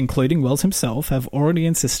involved, including Welles himself, have already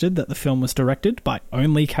insisted that the film was directed by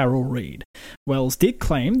only Carol Reed. Welles did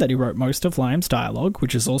claim that he wrote most of Lime's dialogue,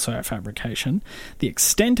 which is also a fabrication. The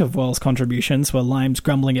extent of Welles' contributions were Lime's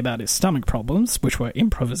grumbling about his stomach problems, which were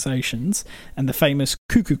improvisations, and the famous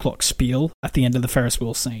cuckoo clock spiel at the end of the Ferris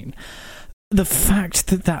wheel scene. The fact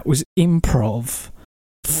that that was improv,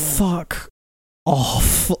 fuck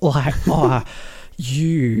off. Like, oh,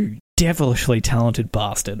 you devilishly talented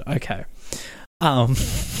bastard. Okay.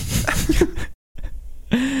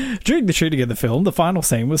 During the shooting of the film, the final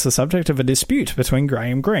scene was the subject of a dispute between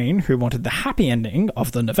Graham Greene, who wanted the happy ending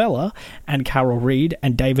of the novella, and Carol Reed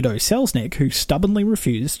and David O. Selznick, who stubbornly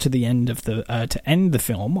refused to end the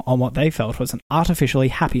film on what they felt was an artificially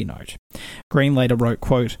happy note. Greene later wrote,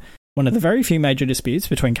 quote, "One of the very few major disputes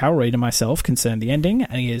between Carol Reed and myself concerned the ending,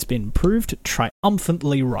 and he has been proved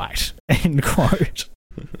triumphantly right." End quote.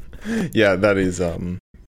 Yeah, that is,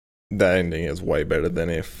 that ending is way better than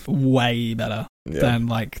if... Way better than,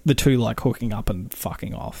 like, the two, like, hooking up and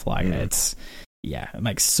fucking off. Like, it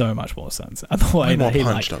makes so much more sense. And the way that he,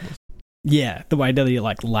 like... Yeah, the way that he,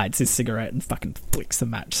 like, lights his cigarette and fucking flicks the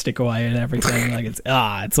matchstick away and everything. Like,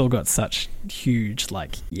 it's all got such huge,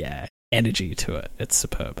 like, energy to it. It's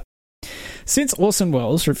superb. Since Orson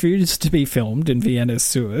Welles refused to be filmed in Vienna's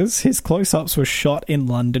sewers, his close-ups were shot in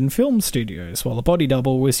London film studios, while a body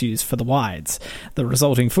double was used for the wides. The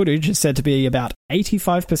resulting footage is said to be about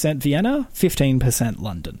 85% Vienna, 15%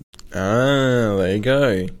 London. Ah, there you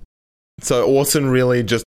go. So Orson really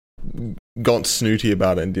just got snooty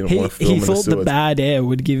about it and didn't want to film in the sewers. He thought the bad air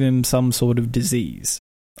would give him some sort of disease,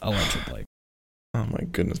 allegedly. Oh my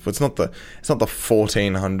goodness, but it's not the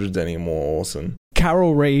 1400s anymore, Orson.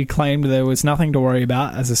 Carol Reed claimed there was nothing to worry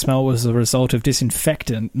about as the smell was the result of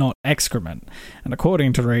disinfectant, not excrement. And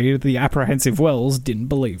according to Reed, the apprehensive Welles didn't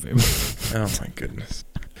believe him. Oh my goodness.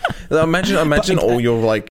 Imagine all your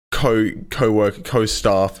like co-worker,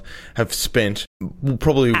 co-staff have spent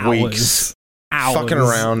probably weeks fucking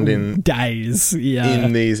around in days,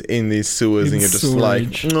 in these sewers, and you're just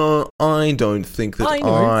like, no, I don't think that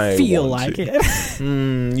I feel want like to.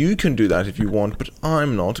 it. You can do that if you want, but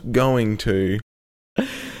I'm not going to.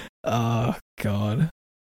 Oh God.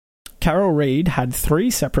 Carol Reed had 3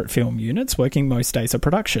 separate film units working most days of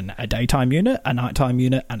production: a daytime unit, a nighttime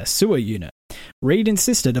unit, and a sewer unit. Reed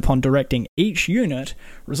insisted upon directing each unit,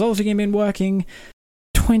 resulting in him working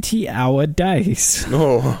 20-hour days.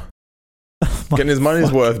 Oh. Getting his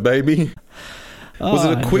money's worth, baby. Was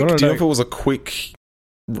it a quick... Do you know if it was a quick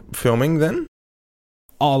filming then?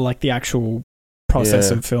 Oh, like the actual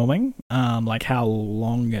process of filming? Like how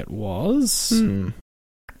long it was?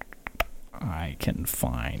 I can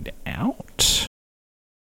find out.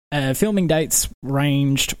 Filming dates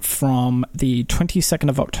ranged from the 22nd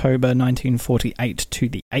of October 1948 to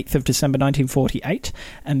the 8th of December 1948,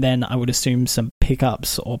 and then I would assume some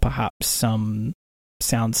pickups or perhaps some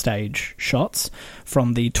soundstage shots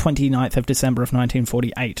from the 29th of December of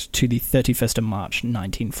 1948 to the 31st of March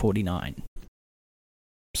 1949.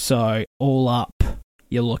 So all up,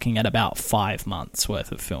 you're looking at about 5 months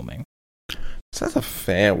worth of filming. So that's a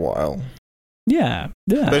fair while. Yeah.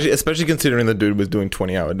 Especially considering the dude was doing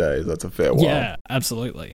 20-hour days. That's a fair while. Yeah,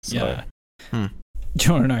 absolutely. So, yeah. Do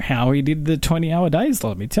you want to know how he did the 20-hour days?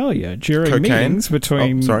 Let me tell you. During meetings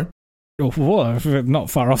between... not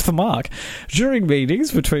far off the mark. During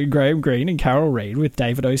meetings between Graham Greene and Carol Reed with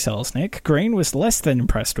David O. Selznick, Greene was less than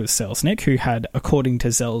impressed with Selznick, who had, according to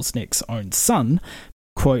Selznick's own son,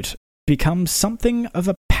 quote, become something of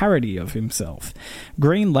a parody of himself.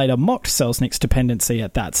 Greene later mocked Selznick's dependency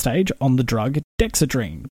at that stage on the drug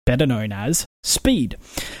Dexedrine, better known as speed.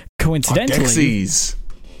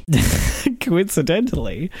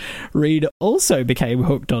 Coincidentally, Reed also became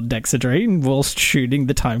hooked on Dexedrine whilst shooting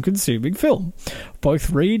the time-consuming film.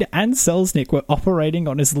 Both Reed and Selznick were operating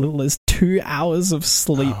on as little as 2 hours of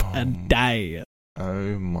sleep a day.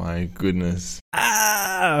 Oh my goodness.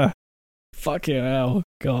 Fucking hell.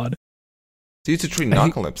 God. So you used to treat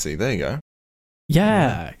narcolepsy. There you go.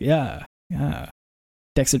 Yeah.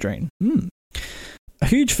 Dexedrine. A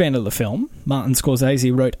huge fan of the film, Martin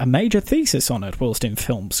Scorsese wrote a major thesis on it whilst in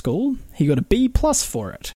film school. He got a B+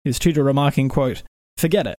 for it, his tutor remarking, quote,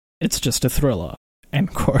 "Forget it, it's just a thriller,"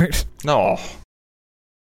 end quote. Oh.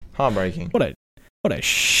 Heartbreaking. What a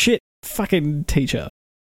shit fucking teacher.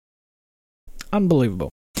 Unbelievable.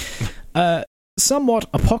 Somewhat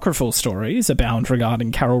apocryphal stories abound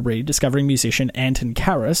regarding Carol Reed discovering musician Anton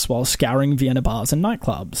Karas while scouring Vienna bars and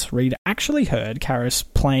nightclubs. Reed actually heard Karas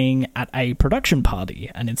playing at a production party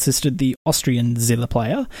and insisted the Austrian zither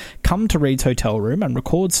player come to Reed's hotel room and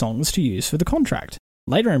record songs to use for the contract.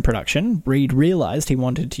 Later in production, Reed realised he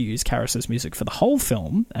wanted to use Karas's music for the whole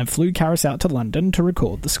film and flew Karas out to London to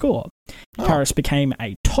record the score. Karas became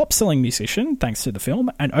a top-selling musician thanks to the film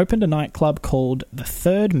and opened a nightclub called The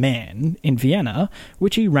Third Man in Vienna,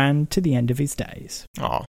 which he ran to the end of his days.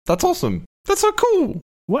 Oh, that's awesome. That's so cool.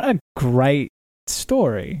 What a great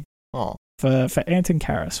story. Oh. For Anton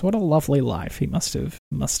Karas. What a lovely life he must have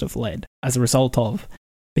led as a result of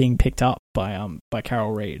being picked up by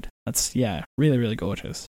Carol Reed. That's, really, really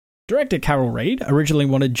gorgeous. Director Carol Reed originally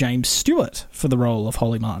wanted James Stewart for the role of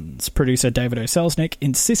Holly Martins. Producer David O. Selznick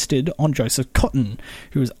insisted on Joseph Cotten,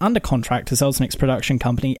 who was under contract to Selznick's production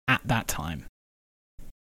company at that time.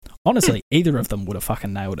 Honestly, either of them would have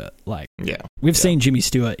fucking nailed it. We've seen Jimmy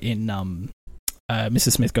Stewart in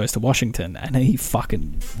Mrs. Smith Goes to Washington, and he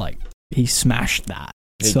fucking, he smashed that.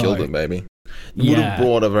 He killed it, baby. It would have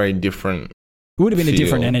brought a very different... It would have been a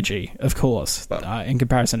different energy, of course, in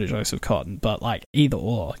comparison to Joseph Cotten, but either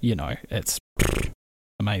or, it's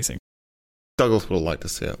amazing. Douglas would have liked to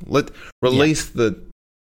see it. Release the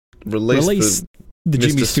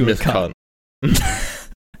Jimmy Stewart cut.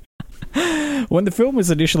 When the film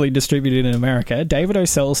was initially distributed in America, David O.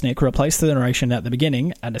 Selznick replaced the narration at the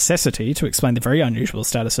beginning, a necessity to explain the very unusual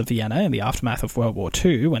status of Vienna in the aftermath of World War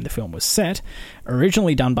II when the film was set,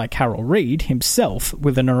 originally done by Carol Reed himself,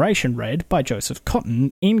 with the narration read by Joseph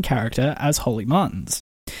Cotten in character as Holly Martins.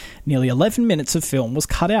 Nearly 11 minutes of film was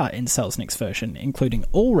cut out in Selznick's version, including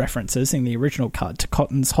all references in the original cut to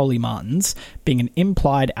Cotton's Holly Martins being an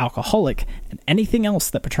implied alcoholic and anything else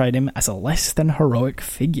that portrayed him as a less than heroic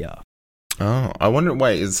figure. Oh, I wonder,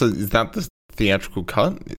 is that the theatrical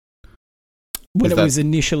cut? When it was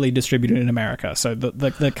initially distributed in America, so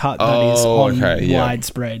the cut that is on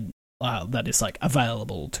widespread, that is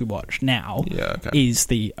available to watch now, is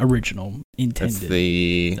the original intended.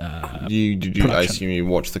 I assume you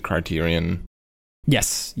watched the Criterion?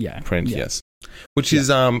 Yes, print, yeah. Yes. Which is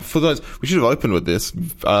for those, we should have opened with this.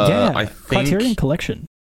 I think Criterion Collection.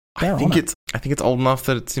 I think it's old enough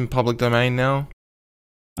that it's in public domain now.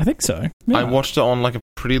 I think so. Yeah. I watched it on a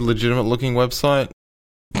pretty legitimate looking website.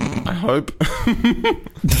 I hope.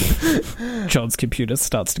 John's computer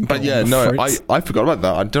starts to. But I forgot about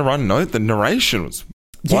that. I didn't note the narration was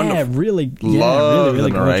wonderful. Really love really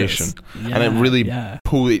the narration, and it really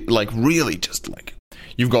pulled it. Really, just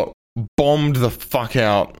you've got bombed the fuck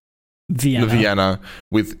out Vienna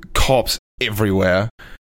with cops everywhere,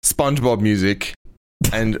 SpongeBob music,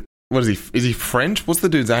 and what is he? Is he French? What's the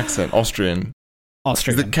dude's accent? Austrian. Is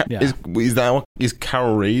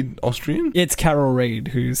Carol Reed Austrian? It's Carol Reed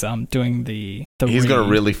who's doing the He's got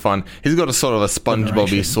a sort of a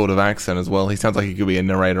SpongeBob-y sort of accent as well. He sounds like he could be a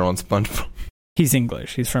narrator on SpongeBob. He's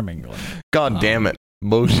English. He's from England. God damn it.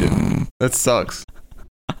 Bullshit. That sucks.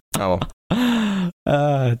 Oh.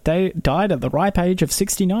 Died at the ripe age of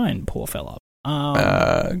 69, poor fella.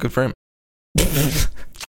 Good for him.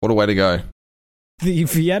 What a way to go. The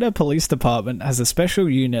Vienna Police Department has a special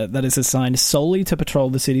unit that is assigned solely to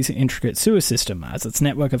patrol the city's intricate sewer system, as its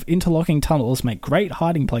network of interlocking tunnels make great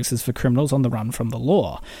hiding places for criminals on the run from the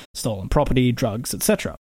law, stolen property, drugs,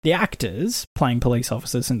 etc. The actors, playing police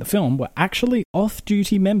officers in the film, were actually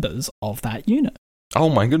off-duty members of that unit. Oh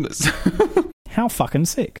my goodness. How fucking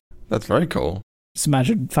sick. That's very cool. Just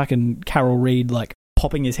imagine fucking Carol Reed,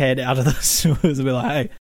 popping his head out of the sewers and be like, hey,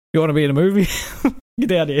 you want to be in a movie?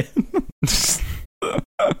 Get out here.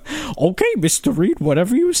 Okay, Mr. Reed,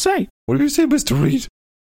 whatever you say. What do you say, Mr. Reed?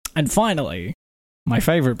 And finally, my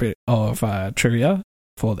favourite bit of trivia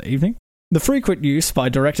for the evening. The frequent use by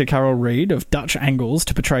director Carol Reed of Dutch angles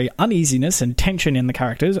to portray uneasiness and tension in the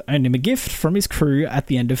characters earned him a gift from his crew at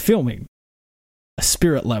the end of filming. A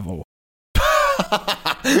spirit level.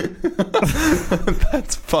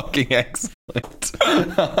 That's fucking excellent.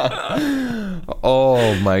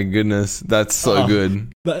 Oh my goodness, that's so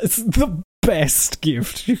good. That's the best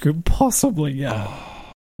gift you could possibly get.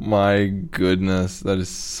 Oh, my goodness, that is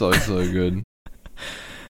so good.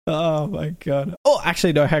 Oh my god. Oh,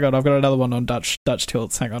 actually, no, hang on. I've got another one on Dutch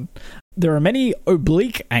tilts. Hang on. There are many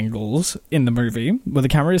oblique angles in the movie where the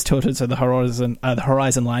camera is tilted so the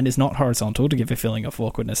horizon line is not horizontal to give a feeling of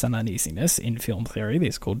awkwardness and uneasiness. In film theory,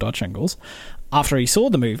 these are called Dutch angles. After he saw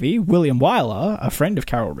the movie, William Wyler, a friend of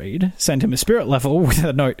Carol Reed, sent him a spirit level with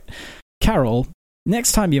a note. Carol,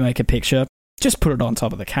 next time you make a picture, just put it on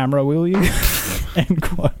top of the camera, will you? End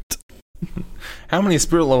quote. How many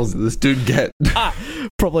spirit levels did this dude get?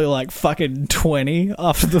 Probably like fucking 20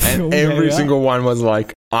 after the film. And every single one was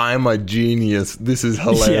like, I'm a genius. This is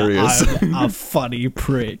hilarious. Yeah, I'm a funny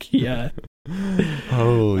prick. Yeah.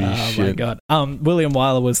 Holy shit. Oh my god. William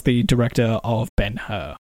Wyler was the director of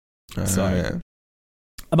Ben-Hur. So,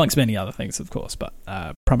 amongst many other things, of course, but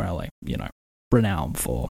primarily, renowned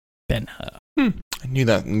for Ben-Hur. I knew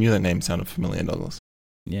that name sounded familiar, Douglas.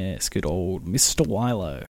 Yes, good old Mr.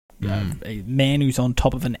 Wyler. A man who's on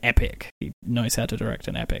top of an epic. He knows how to direct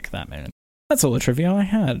an epic, that man. That's all the trivia I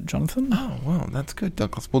had, Jonathan. Oh, wow, that's good,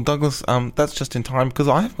 Douglas. Well, Douglas, that's just in time because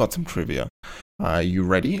I have got some trivia. Are you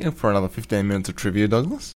ready for another 15 minutes of trivia,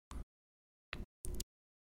 Douglas?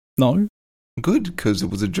 No. Good, because it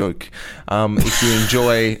was a joke. If you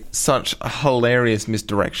enjoy such hilarious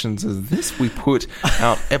misdirections as this, we put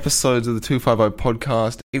out episodes of the 250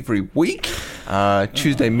 podcast every week.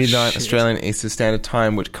 Tuesday midnight, Australian Eastern Standard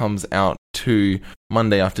Time, which comes out to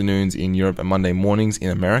Monday afternoons in Europe and Monday mornings in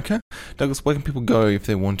America. Douglas, where can people go if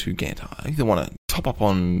they want to top up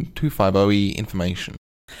on 250 information?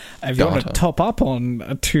 If you want to top up on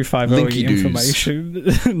a 250 information,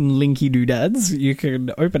 linky doodads, you can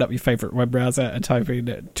open up your favourite web browser and type in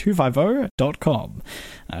 250.com.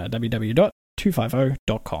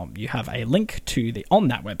 www.250.com. You have a link on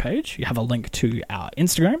that webpage. You have a link to our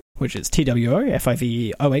Instagram, which is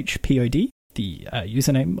TWOFIVOHPOD, the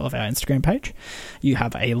username of our Instagram page. You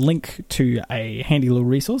have a link to a handy little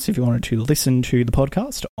resource if you wanted to listen to the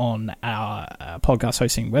podcast on our podcast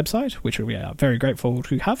hosting website, which we are very grateful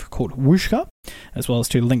to have, called Whooshka, as well as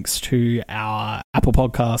to links to our Apple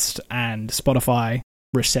Podcast and Spotify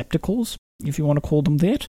receptacles, if you want to call them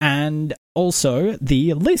that, and also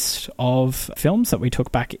the list of films that we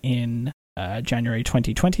took back in January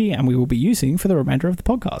 2020 and we will be using for the remainder of the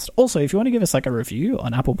podcast. Also, if you want to give us like a review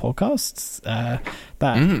on Apple Podcasts,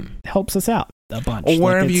 that helps us out a bunch. Or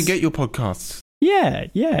wherever you get your podcasts. Yeah,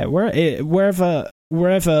 wherever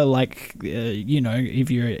like if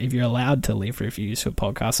you're allowed to leave reviews for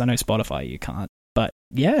podcasts. I know Spotify you can't, but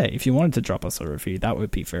yeah, if you wanted to drop us a review, that would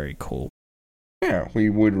be very cool. Yeah, we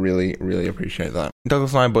would really, really appreciate that.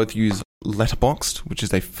 Douglas and I both use Letterboxd, which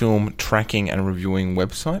is a film tracking and reviewing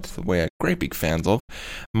website that we're great big fans of.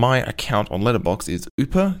 My account on Letterboxd is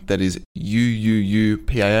Upa, that is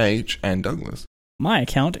UUUPAH, and Douglas. My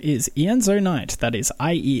account is Ienzo Knight, that is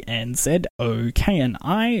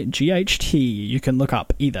IENZOKNIGHT. You can look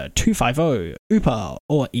up either 250, Upa,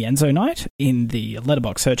 or Ienzo Knight in the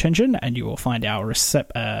Letterboxd search engine, and you will find our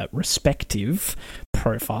respective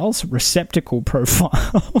profiles, receptacle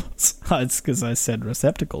profiles. It's because I said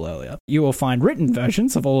receptacle earlier. You will find written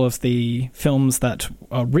versions of all of the films that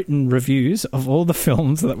are written reviews of all the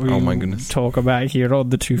films that we talk about here on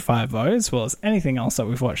the 250, as well as anything else that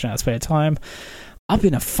we've watched in our spare time. I've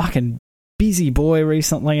been a fucking busy boy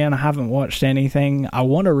recently and I haven't watched anything. I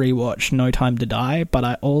want to rewatch No Time to Die, but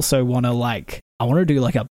I also want to do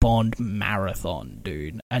like a Bond marathon,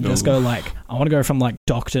 dude, and just go I want to go from like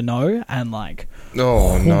Dr. No and like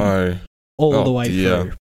all the way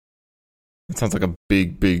through. It sounds like a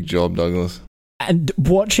big job, Douglas. And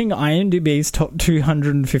watching IMDb's top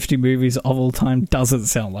 250 movies of all time doesn't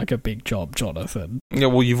sound like a big job, Jonathan. Yeah,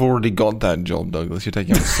 well, you've already got that job, Douglas. You're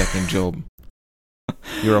taking on a second job.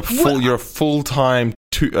 You're a full-time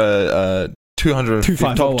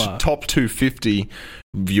 250 top 250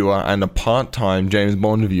 viewer and a part-time James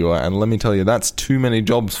Bond viewer, and let me tell you, that's too many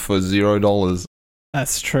jobs for $0.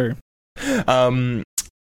 That's true. Well,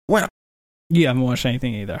 you haven't watched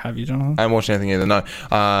anything either, have you, Jonathan? I haven't watched anything either. No,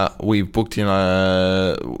 we've booked in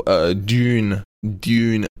a Dune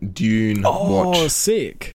watch. Oh,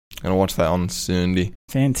 sick! Gonna watch that on Sunday.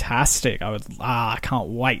 Fantastic! I can't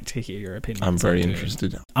wait to hear your opinion. I'm very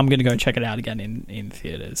interested. I'm gonna go check it out again in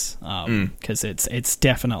theaters because it's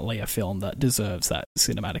definitely a film that deserves that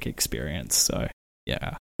cinematic experience. So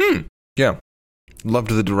yeah, yeah. Loved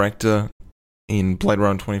the director in Blade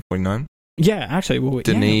Runner 2049. Yeah, actually,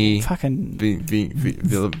 Denis fucking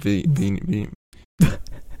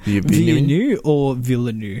Villeneuve or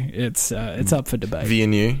Villeneuve? It's up for debate.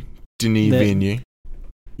 Villeneuve. Denis Villeneuve.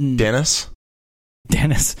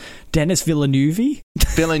 Dennis Villeneuve?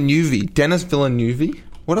 Dennis Villeneuve?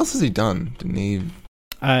 What else has he done? Denis...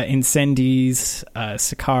 Incendies,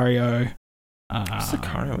 Sicario.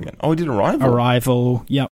 Sicario again. Oh, he did Arrival.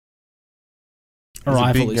 Yep.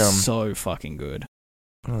 Arrival is so fucking good.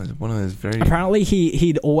 One of those very... Apparently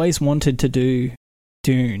he'd always wanted to do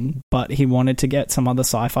Dune, but he wanted to get some other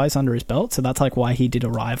sci-fis under his belt, so that's like why he did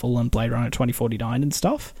Arrival and Blade Runner 2049 and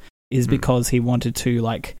stuff, is because he wanted to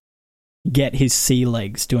like get his sea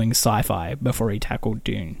legs doing sci-fi before he tackled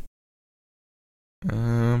Dune.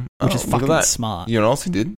 Which is fucking smart. You know what else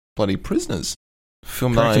he did? Bloody Prisoners.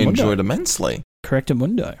 Film that I enjoyed immensely.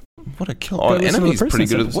 Correctamundo. What a killer. Oh, Enemy is pretty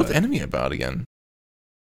good. What's Enemy about again?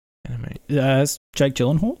 Enemy. It's Jake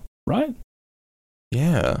Gyllenhaal, right?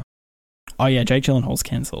 Yeah. Oh yeah, Jake Gyllenhaal's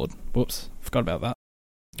cancelled. Whoops. Forgot about that.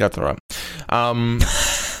 That's alright.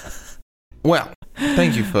 Well,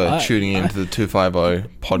 thank you for tuning into the 250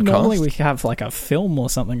 podcast. Normally we have like a film or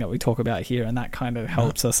something that we talk about here, and that kind of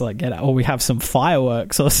helps us like get out. Or we have some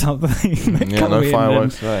fireworks or something. Yeah, no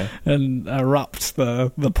fireworks today. And erupt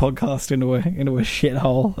the podcast into a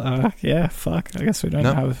shithole. Yeah, fuck. I guess we don't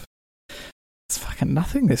have... It's fucking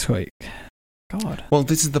nothing this week. God. Well,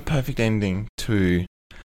 this is the perfect ending to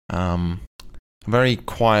a very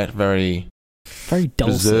quiet, very dulcet,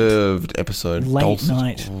 reserved episode. Late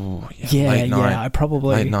night. Ooh, late night. I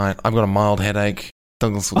probably... Late night. I've got a mild headache.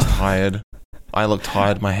 Douglas looks tired. I look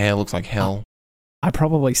tired. My hair looks like hell. I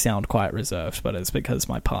probably sound quite reserved, but it's because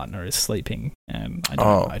my partner is sleeping and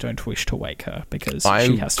I don't wish to wake her because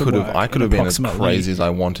she has to work. I could have been as crazy as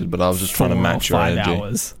I wanted, but I was just trying to match your energy. 5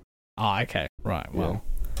 hours. Oh, okay. Right. Well,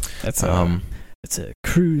 that's it's a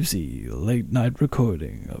cruisy late night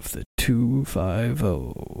recording of the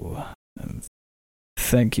 250. And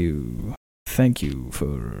thank you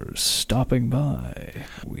for stopping by.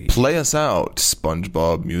 Play us out,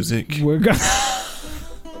 SpongeBob music. We're gonna...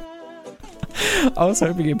 I was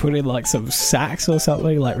hoping you put in like some sax or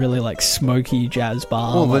something, like really like smoky jazz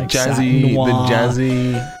bar. Well, like the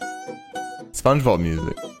jazzy SpongeBob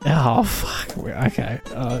music. Oh fuck! Okay,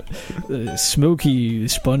 smoky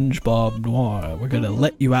SpongeBob noir. We're gonna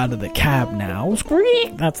let you out of the cab now.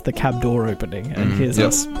 Squeak! That's the cab door opening, and here's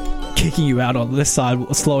us kicking you out on this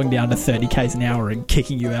side, slowing down to 30 k's an hour, and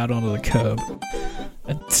kicking you out onto the curb,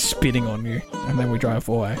 and spitting on you, and then we drive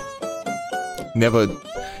away. Never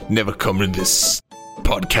come to this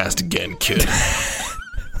podcast again, kid.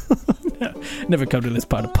 Never come to this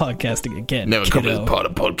part of podcasting again. Never come to this part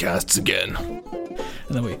of podcasts again.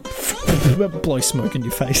 And then we blow smoke in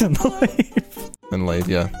your face and leave. And leave,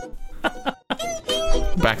 yeah.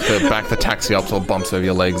 back the taxi up so it bumps over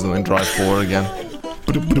your legs and then drive forward again.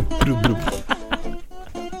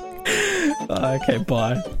 Okay,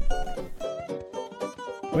 bye.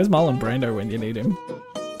 Where's Marlon Brando when you need him?